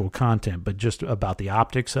the actual content, but just about the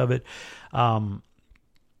optics of it.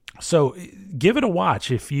 So give it a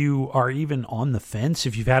watch if you are even on the fence.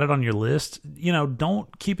 If you've had it on your list,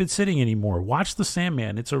 don't keep it sitting anymore. Watch The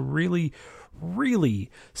Sandman. It's a really,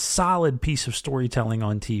 really solid piece of storytelling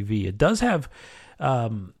on TV. It does have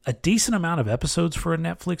a decent amount of episodes for a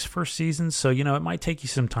Netflix first season, so it might take you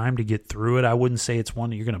some time to get through it. I wouldn't say it's one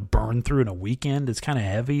that you're going to burn through in a weekend. It's kind of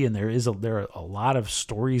heavy, and there are a lot of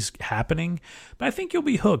stories happening, but I think you'll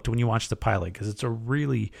be hooked when you watch the pilot, because it's a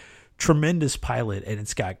really tremendous pilot, and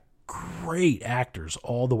it's got great actors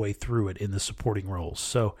all the way through it in the supporting roles.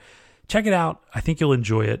 So check it out. I think you'll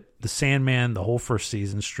enjoy it. The Sandman, the whole first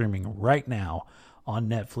season, streaming right now on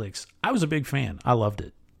Netflix. I was a big fan. I loved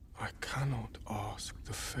it. I cannot ask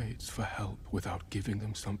the fates for help without giving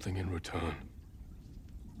them something in return.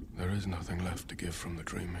 There is nothing left to give from the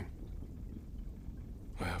dreaming.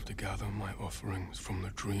 I have to gather my offerings from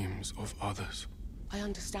the dreams of others. I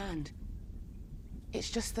understand. It's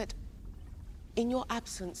just that in your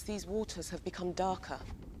absence, these waters have become darker,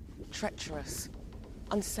 treacherous,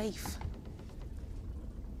 unsafe.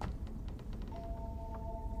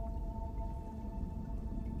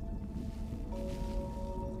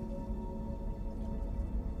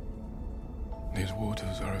 These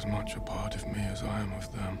waters are as much a part of me as I am of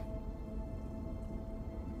them.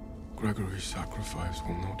 Gregory's sacrifice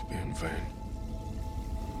will not be in vain.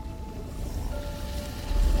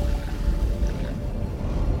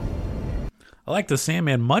 I like The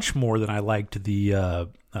Sandman much more than I liked the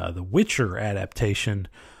Witcher adaptation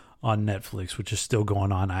on Netflix, which is still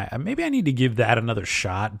going on. Maybe I need to give that another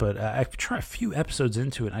shot, but I've tried a few episodes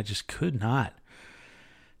into it, and I just could not.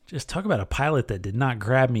 Just talk about a pilot that did not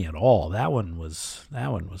grab me at all. That one was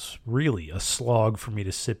really a slog for me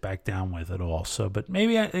to sit back down with at all. So, but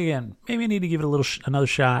maybe I need to give it another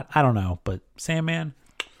shot. I don't know, but Sandman,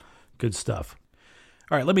 good stuff.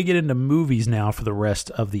 All right, let me get into movies now for the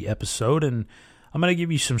rest of the episode, and I'm going to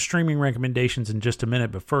give you some streaming recommendations in just a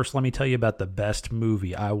minute, but first let me tell you about the best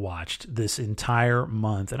movie I watched this entire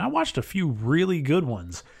month. And I watched a few really good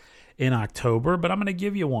ones in October, but I'm going to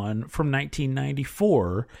give you one from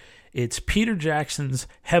 1994. It's Peter Jackson's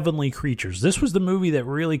Heavenly Creatures. This was the movie that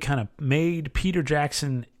really kind of made Peter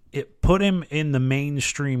Jackson, it put him in the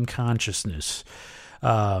mainstream consciousness.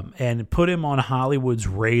 And put him on Hollywood's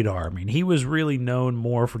radar. I mean, he was really known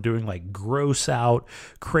more for doing like gross out,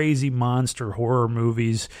 crazy monster horror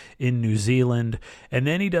movies in New Zealand. And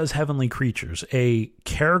then he does Heavenly Creatures, a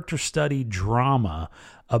character study drama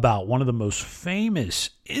about one of the most famous,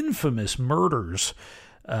 infamous murders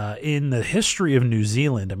in the history of New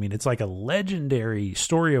Zealand. I mean, it's like a legendary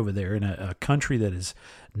story over there in a country that is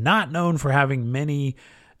not known for having many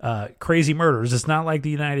crazy murders. It's not like the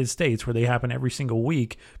United States where they happen every single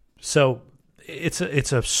week. So it's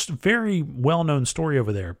a very well-known story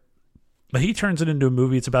over there. But he turns it into a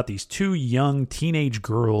movie. It's about these two young teenage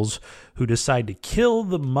girls who decide to kill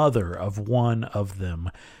the mother of one of them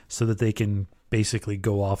so that they can basically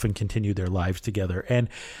go off and continue their lives together. And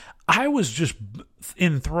I was just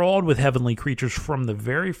enthralled with Heavenly Creatures from the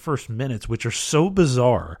very first minutes, which are so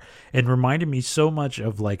bizarre and reminded me so much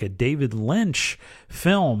of like a David Lynch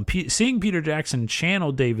film. Seeing Peter Jackson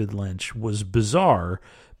channel David Lynch was bizarre,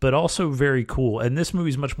 but also very cool. And this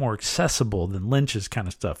movie's much more accessible than Lynch's kind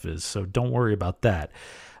of stuff is, so don't worry about that.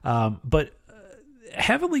 But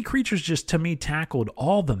Heavenly Creatures just, to me, tackled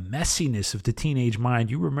all the messiness of the teenage mind.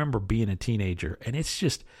 You remember being a teenager, and it's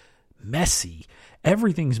just messy.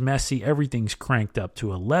 Everything's messy. Everything's cranked up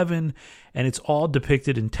to 11, and it's all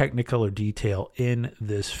depicted in Technicolor detail in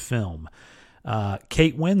this film.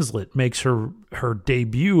 Kate Winslet makes her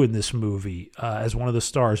debut in this movie as one of the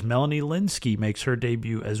stars. Melanie Lynskey makes her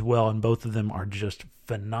debut as well, and both of them are just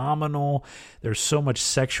phenomenal. There's so much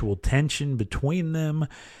sexual tension between them,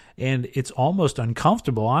 and it's almost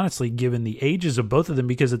uncomfortable, honestly, given the ages of both of them,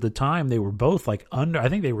 because at the time they were both like I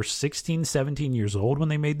think they were 16, 17 years old when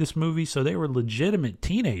they made this movie, so they were legitimate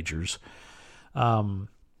teenagers. And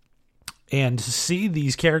to see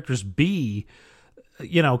these characters be,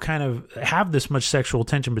 kind of have this much sexual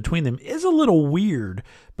tension between them is a little weird,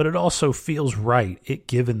 but it also feels right,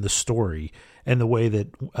 given the story and the way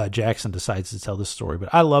that Jackson decides to tell this story.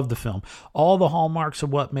 But I love the film. All the hallmarks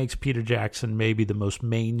of what makes Peter Jackson maybe the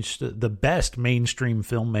best mainstream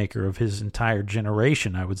filmmaker of his entire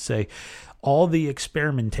generation, I would say. All the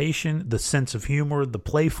experimentation, the sense of humor, the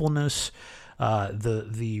playfulness,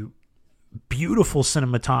 the beautiful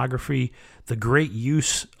cinematography, the great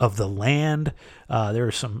use of the land. There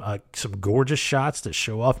are some gorgeous shots that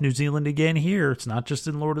show off New Zealand again here. It's not just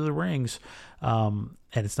in Lord of the Rings,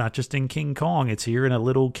 and it's not just in King Kong. It's here in a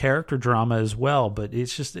little character drama as well. But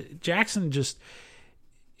it's just Jackson.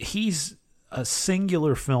 He's a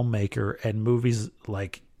singular filmmaker, and movies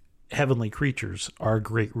like Heavenly Creatures are a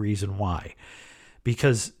great reason why,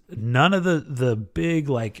 because none of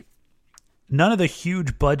none of the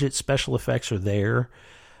huge budget special effects are there,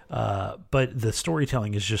 but the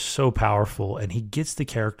storytelling is just so powerful, and he gets the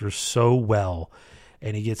characters so well,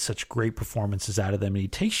 and he gets such great performances out of them, and he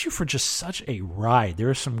takes you for just such a ride. There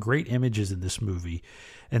are some great images in this movie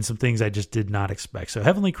and some things I just did not expect. So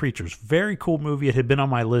Heavenly Creatures, very cool movie. It had been on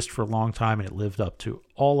my list for a long time, and it lived up to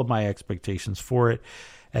all of my expectations for it,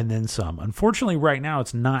 and then some. Unfortunately, right now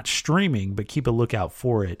it's not streaming, but keep a lookout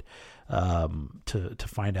for it. To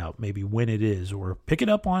find out maybe when it is, or pick it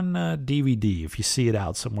up on DVD if you see it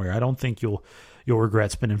out somewhere. I don't think you'll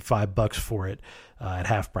regret spending $5 for it at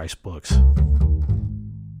Half Price Books.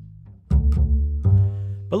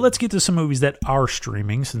 But let's get to some movies that are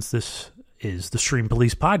streaming, since this is the Stream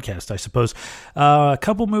Police podcast, I suppose. A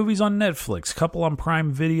couple movies on Netflix, a couple on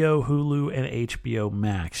Prime Video, Hulu, and HBO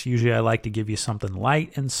Max. Usually I like to give you something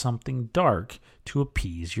light and something dark to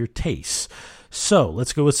appease your tastes. So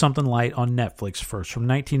let's go with something light on Netflix first. From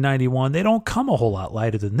 1991, they don't come a whole lot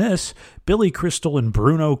lighter than this. Billy Crystal and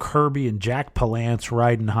Bruno Kirby and Jack Palance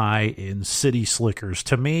riding high in City Slickers.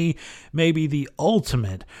 To me, maybe the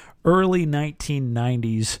ultimate early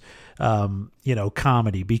 1990s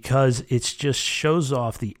comedy, because it just shows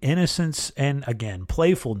off the innocence and, again,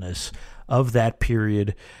 playfulness of that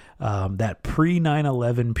period. That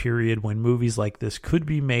pre-9/11 period when movies like this could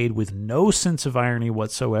be made with no sense of irony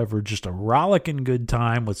whatsoever, just a rollicking good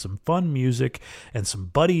time with some fun music and some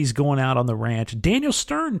buddies going out on the ranch. Daniel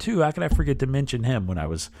Stern, too. How could I forget to mention him when I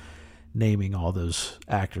was naming all those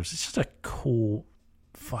actors? It's just a cool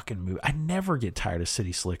fucking movie. I never get tired of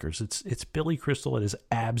City Slickers. It's Billy Crystal at his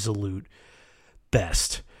absolute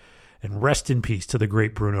best. And rest in peace to the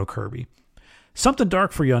great Bruno Kirby. Something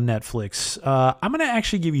dark for you on Netflix. I'm going to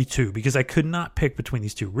actually give you two, because I could not pick between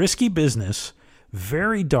these two. Risky Business,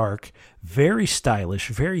 very dark, very stylish,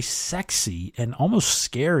 very sexy, and almost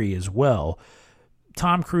scary as well.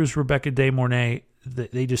 Tom Cruise, Rebecca De Mornay,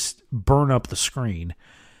 they just burn up the screen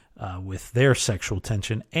with their sexual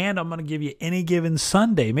tension. And I'm going to give you Any Given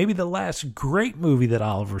Sunday, maybe the last great movie that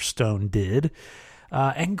Oliver Stone did.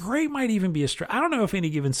 And great might even be I don't know if Any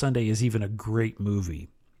Given Sunday is even a great movie.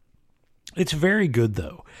 It's very good,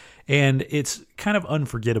 though, and it's kind of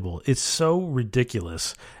unforgettable. It's so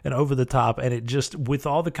ridiculous and over the top, and it just, with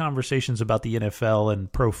all the conversations about the NFL and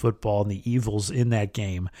pro football and the evils in that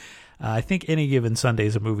game, I think Any Given Sunday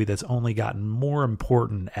is a movie that's only gotten more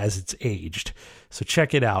important as it's aged. So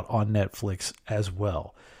check it out on Netflix as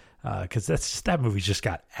well, because that movie's just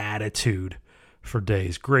got attitude for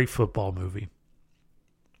days. Great football movie.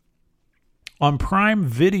 On Prime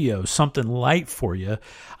Video, something light for you,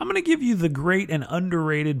 I'm going to give you the great and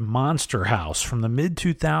underrated Monster House from the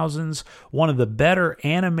mid-2000s, one of the better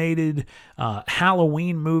animated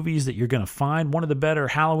Halloween movies that you're going to find, one of the better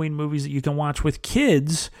Halloween movies that you can watch with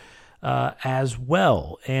kids, as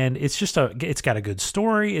well. And it's got a good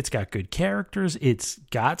story. It's got good characters. It's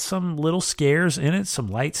got some little scares in it, some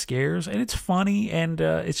light scares, and it's funny. And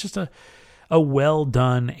it's just a well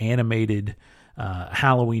done animated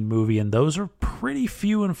Halloween movie. And those are pretty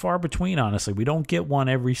few and far between, honestly. We don't get one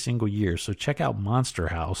every single year. So check out Monster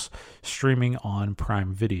House, streaming on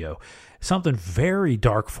Prime Video. Something very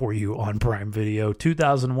dark for you on Prime Video,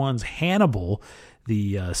 2001's Hannibal,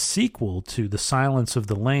 the sequel to The Silence of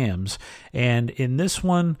the Lambs. And in this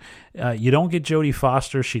one, you don't get Jodie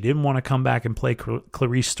Foster. She didn't want to come back and play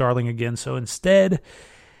Clarice Starling again. So instead,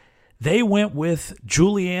 they went with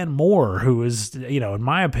Julianne Moore, who is, in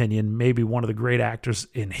my opinion, maybe one of the great actors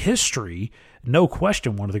in history. No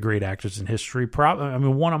question, one of the great actors in history.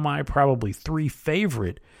 One of my probably 3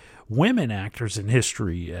 favorite women actors in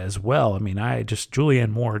history as well. Julianne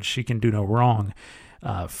Moore, she can do no wrong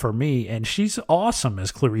for me, and she's awesome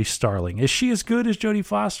as Clarice Starling. Is she as good as Jodie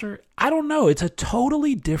Foster? I don't know. It's a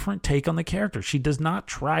totally different take on the character. She does not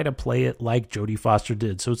try to play it like Jodie Foster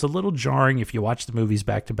did, so it's a little jarring if you watch the movies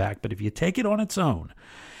back to back, but if you take it on its own,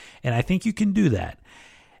 and I think you can do that,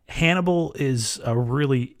 Hannibal is a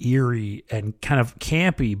really eerie and kind of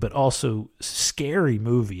campy, but also scary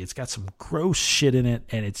movie. It's got some gross shit in it,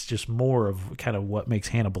 and it's just more of kind of what makes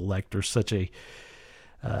Hannibal Lecter such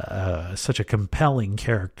a compelling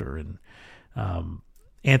character. And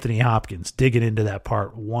Anthony Hopkins digging into that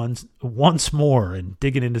part once more and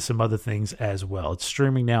digging into some other things as well. It's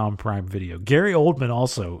streaming now on Prime Video. Gary Oldman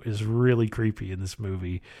also is really creepy in this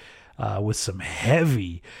movie with some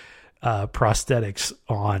heavy prosthetics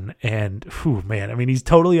on, and he's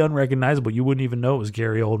totally unrecognizable. You wouldn't even know it was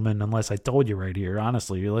Gary Oldman unless I told you right here,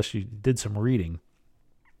 honestly, unless you did some reading,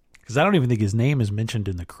 because I don't even think his name is mentioned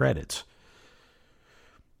in the credits.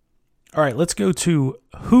 All right, let's go to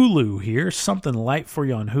Hulu here. Something light for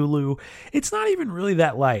you on Hulu. It's not even really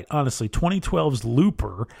that light, honestly. 2012's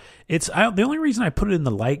Looper. The only reason I put it in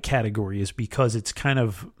the light category is because it's kind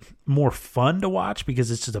of more fun to watch,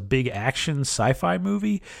 because it's just a big action sci-fi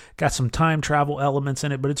movie. Got some time travel elements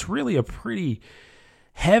in it, but it's really a pretty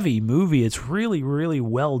heavy movie. It's really, really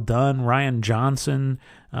well done. Rian Johnson,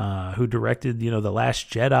 who directed, The Last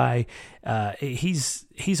Jedi,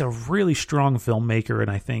 he's a really strong filmmaker,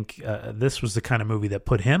 and I think this was the kind of movie that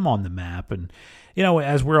put him on the map. And,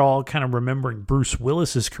 as we're all kind of remembering Bruce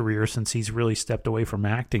Willis's career since he's really stepped away from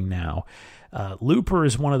acting now, Looper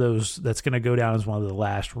is one of those that's going to go down as one of the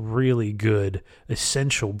last really good,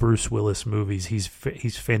 essential Bruce Willis movies. He's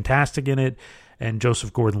fantastic in it, and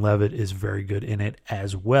Joseph Gordon-Levitt is very good in it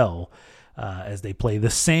as well, as they play the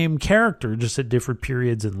same character just at different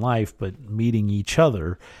periods in life, but meeting each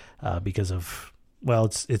other because of,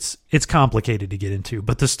 it's complicated to get into,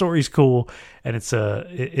 but the story's cool, and it's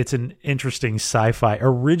an interesting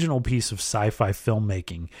original piece of sci-fi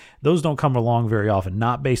filmmaking. Those don't come along very often.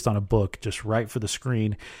 Not based on a book, just right for the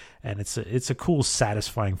screen, and it's a cool,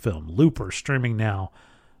 satisfying film. Looper, streaming now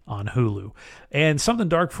on Hulu. And something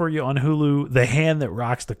dark for you on Hulu, The Hand That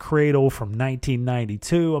Rocks the Cradle from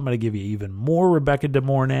 1992. I'm going to give you even more Rebecca De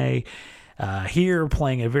Mornay. Here,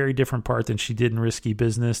 playing a very different part than she did in Risky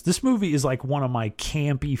Business. This movie is like one of my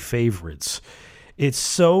campy favorites. It's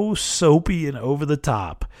so soapy and over the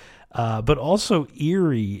top, but also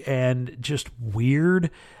eerie and just weird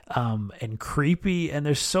and creepy. And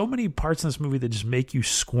there's so many parts in this movie that just make you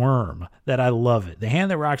squirm that I love it. The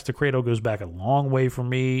Hand That Rocks the Cradle goes back a long way for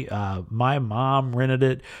me. My mom rented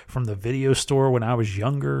it from the video store when I was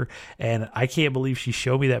younger, and I can't believe she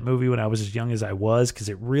showed me that movie when I was as young as I was, because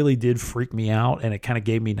it really did freak me out, and it kind of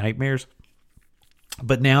gave me nightmares.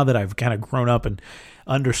 But now that I've kind of grown up and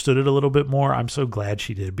understood it a little bit more, I'm so glad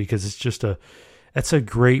she did, because it's a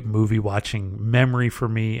great movie watching memory for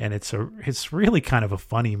me, and it's really kind of a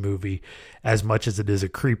funny movie as much as it is a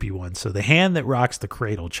creepy one. So The Hand That Rocks the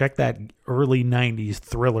Cradle, check that early 90s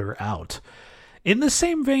thriller out. In the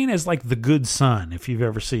same vein as like The Good Son, if you've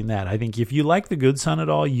ever seen that. I think if you like The Good Son at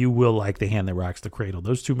all, you will like The Hand That Rocks the Cradle.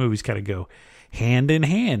 Those two movies kind of go hand in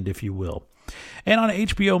hand, if you will. And on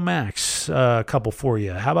HBO Max, a couple for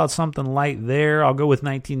you. How about something light there? I'll go with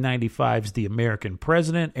 1995's The American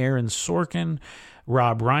President. Aaron Sorkin,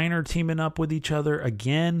 Rob Reiner teaming up with each other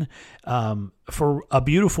again for a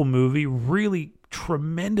beautiful movie, really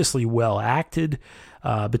tremendously well acted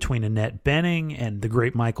between Annette Bening and the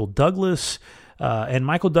great Michael Douglas. And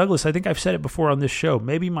Michael Douglas, I think I've said it before on this show,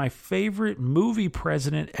 maybe my favorite movie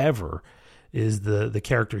president ever is the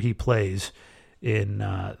character he plays in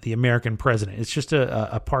The American President. It's just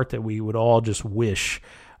a part that we would all just wish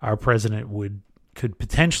our president could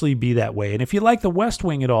potentially be that way. And if you like The West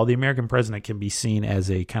Wing at all, The American President can be seen as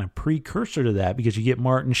a kind of precursor to that, because you get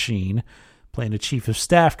Martin Sheen playing a chief of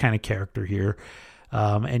staff kind of character here.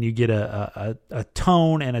 And you get a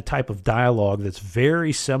tone and a type of dialogue that's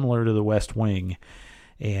very similar to The West Wing.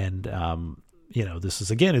 And, this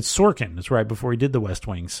is, again, it's Sorkin. It's right before he did The West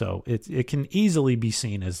Wing. So it can easily be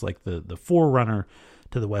seen as like the forerunner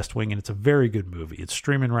to The West Wing. And it's a very good movie. It's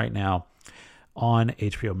streaming right now on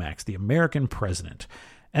HBO Max, The American President.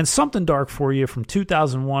 And something dark for you from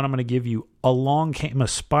 2001, I'm going to give you Along Came a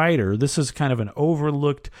Spider. This is kind of an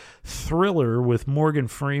overlooked thriller with Morgan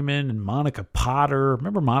Freeman and Monica Potter.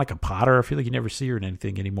 Remember Monica Potter? I feel like you never see her in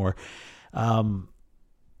anything anymore.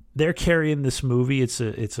 They're carrying this movie. It's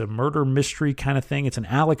a murder mystery kind of thing. It's an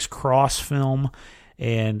Alex Cross film,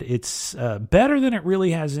 and it's better than it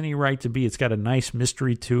really has any right to be. It's got a nice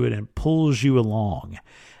mystery to it and pulls you along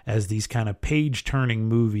as these kind of page-turning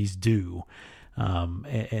movies do.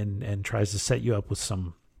 And tries to set you up with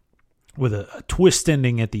a twist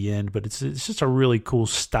ending at the end, but it's just a really cool,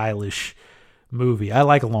 stylish movie. I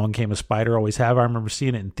like Along Came a Spider, always have. I remember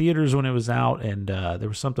seeing it in theaters when it was out, and there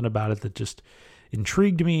was something about it that just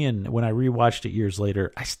intrigued me, and when I rewatched it years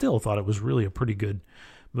later, I still thought it was really a pretty good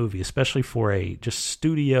movie, especially for a just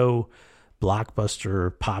studio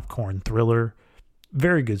blockbuster popcorn thriller.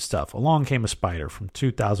 Very good stuff. Along Came a Spider from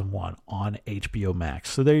 2001 on HBO Max.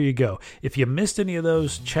 So there you go. If you missed any of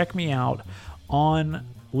those, check me out on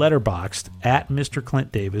Letterboxd at Mr.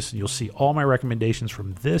 Clint Davis, and you'll see all my recommendations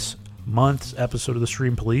from this month's episode of The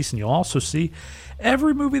Stream Police, and you'll also see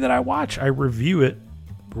every movie that I watch. I review it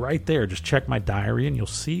right there. Just check my diary, and you'll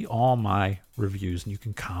see all my reviews, and you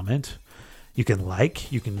can comment, you can like,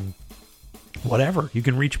 you can whatever. You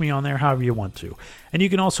can reach me on there however you want to. And you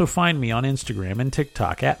can also find me on Instagram and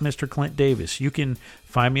TikTok at Mr. Clint Davis. You can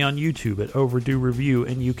find me on YouTube at Overdue Review,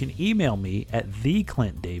 and you can email me at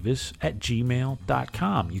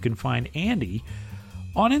theclintdavis@gmail.com. You can find Andy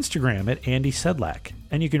on Instagram at Andy Sedlak,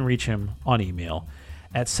 and you can reach him on email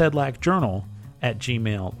at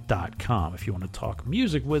sedlakjournal@gmail.com. If you want to talk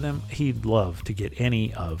music with him, he'd love to get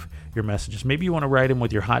any of your messages. Maybe you want to write him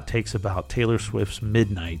with your hot takes about Taylor Swift's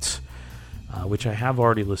Midnights, which I have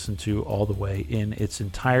already listened to all the way in its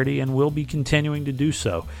entirety and will be continuing to do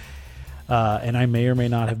so. And I may or may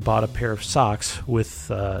not have bought a pair of socks with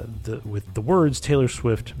the words Taylor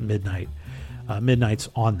Swift Midnights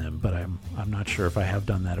on them, but I'm not sure if I have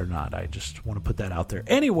done that or not. I just want to put that out there.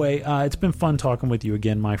 Anyway, it's been fun talking with you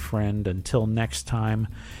again, my friend. Until next time,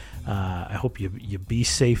 I hope you be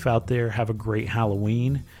safe out there. Have a great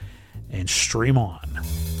Halloween, and stream on.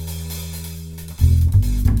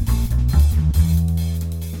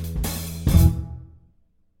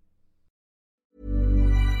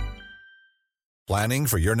 Planning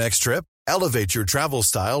for your next trip? Elevate your travel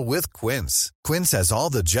style with Quince. Quince has all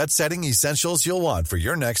the jet-setting essentials you'll want for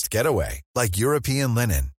your next getaway, like European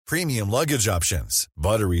linen, premium luggage options,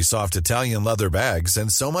 buttery soft Italian leather bags,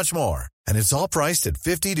 and so much more. And it's all priced at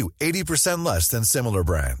 50 to 80% less than similar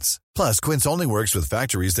brands. Plus, Quince only works with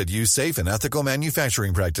factories that use safe and ethical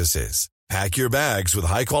manufacturing practices. Pack your bags with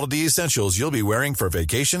high-quality essentials you'll be wearing for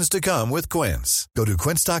vacations to come with Quince. Go to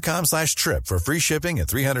quince.com/trip for free shipping and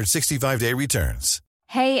 365-day returns.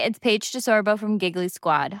 Hey, it's Paige DeSorbo from Giggly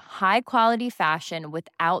Squad. High quality fashion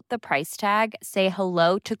without the price tag. Say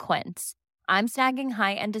hello to Quince. I'm snagging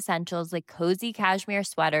high-end essentials like cozy cashmere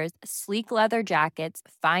sweaters, sleek leather jackets,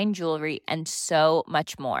 fine jewelry, and so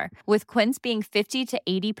much more. With Quince being 50 to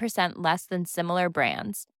 80% less than similar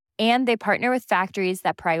brands. And they partner with factories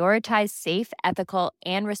that prioritize safe, ethical,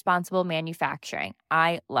 and responsible manufacturing.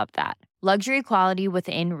 I love that. Luxury quality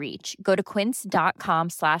within reach. Go to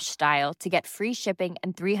quince.com/style to get free shipping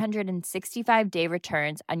and 365-day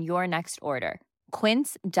returns on your next order.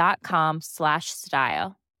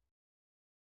 Quince.com/style.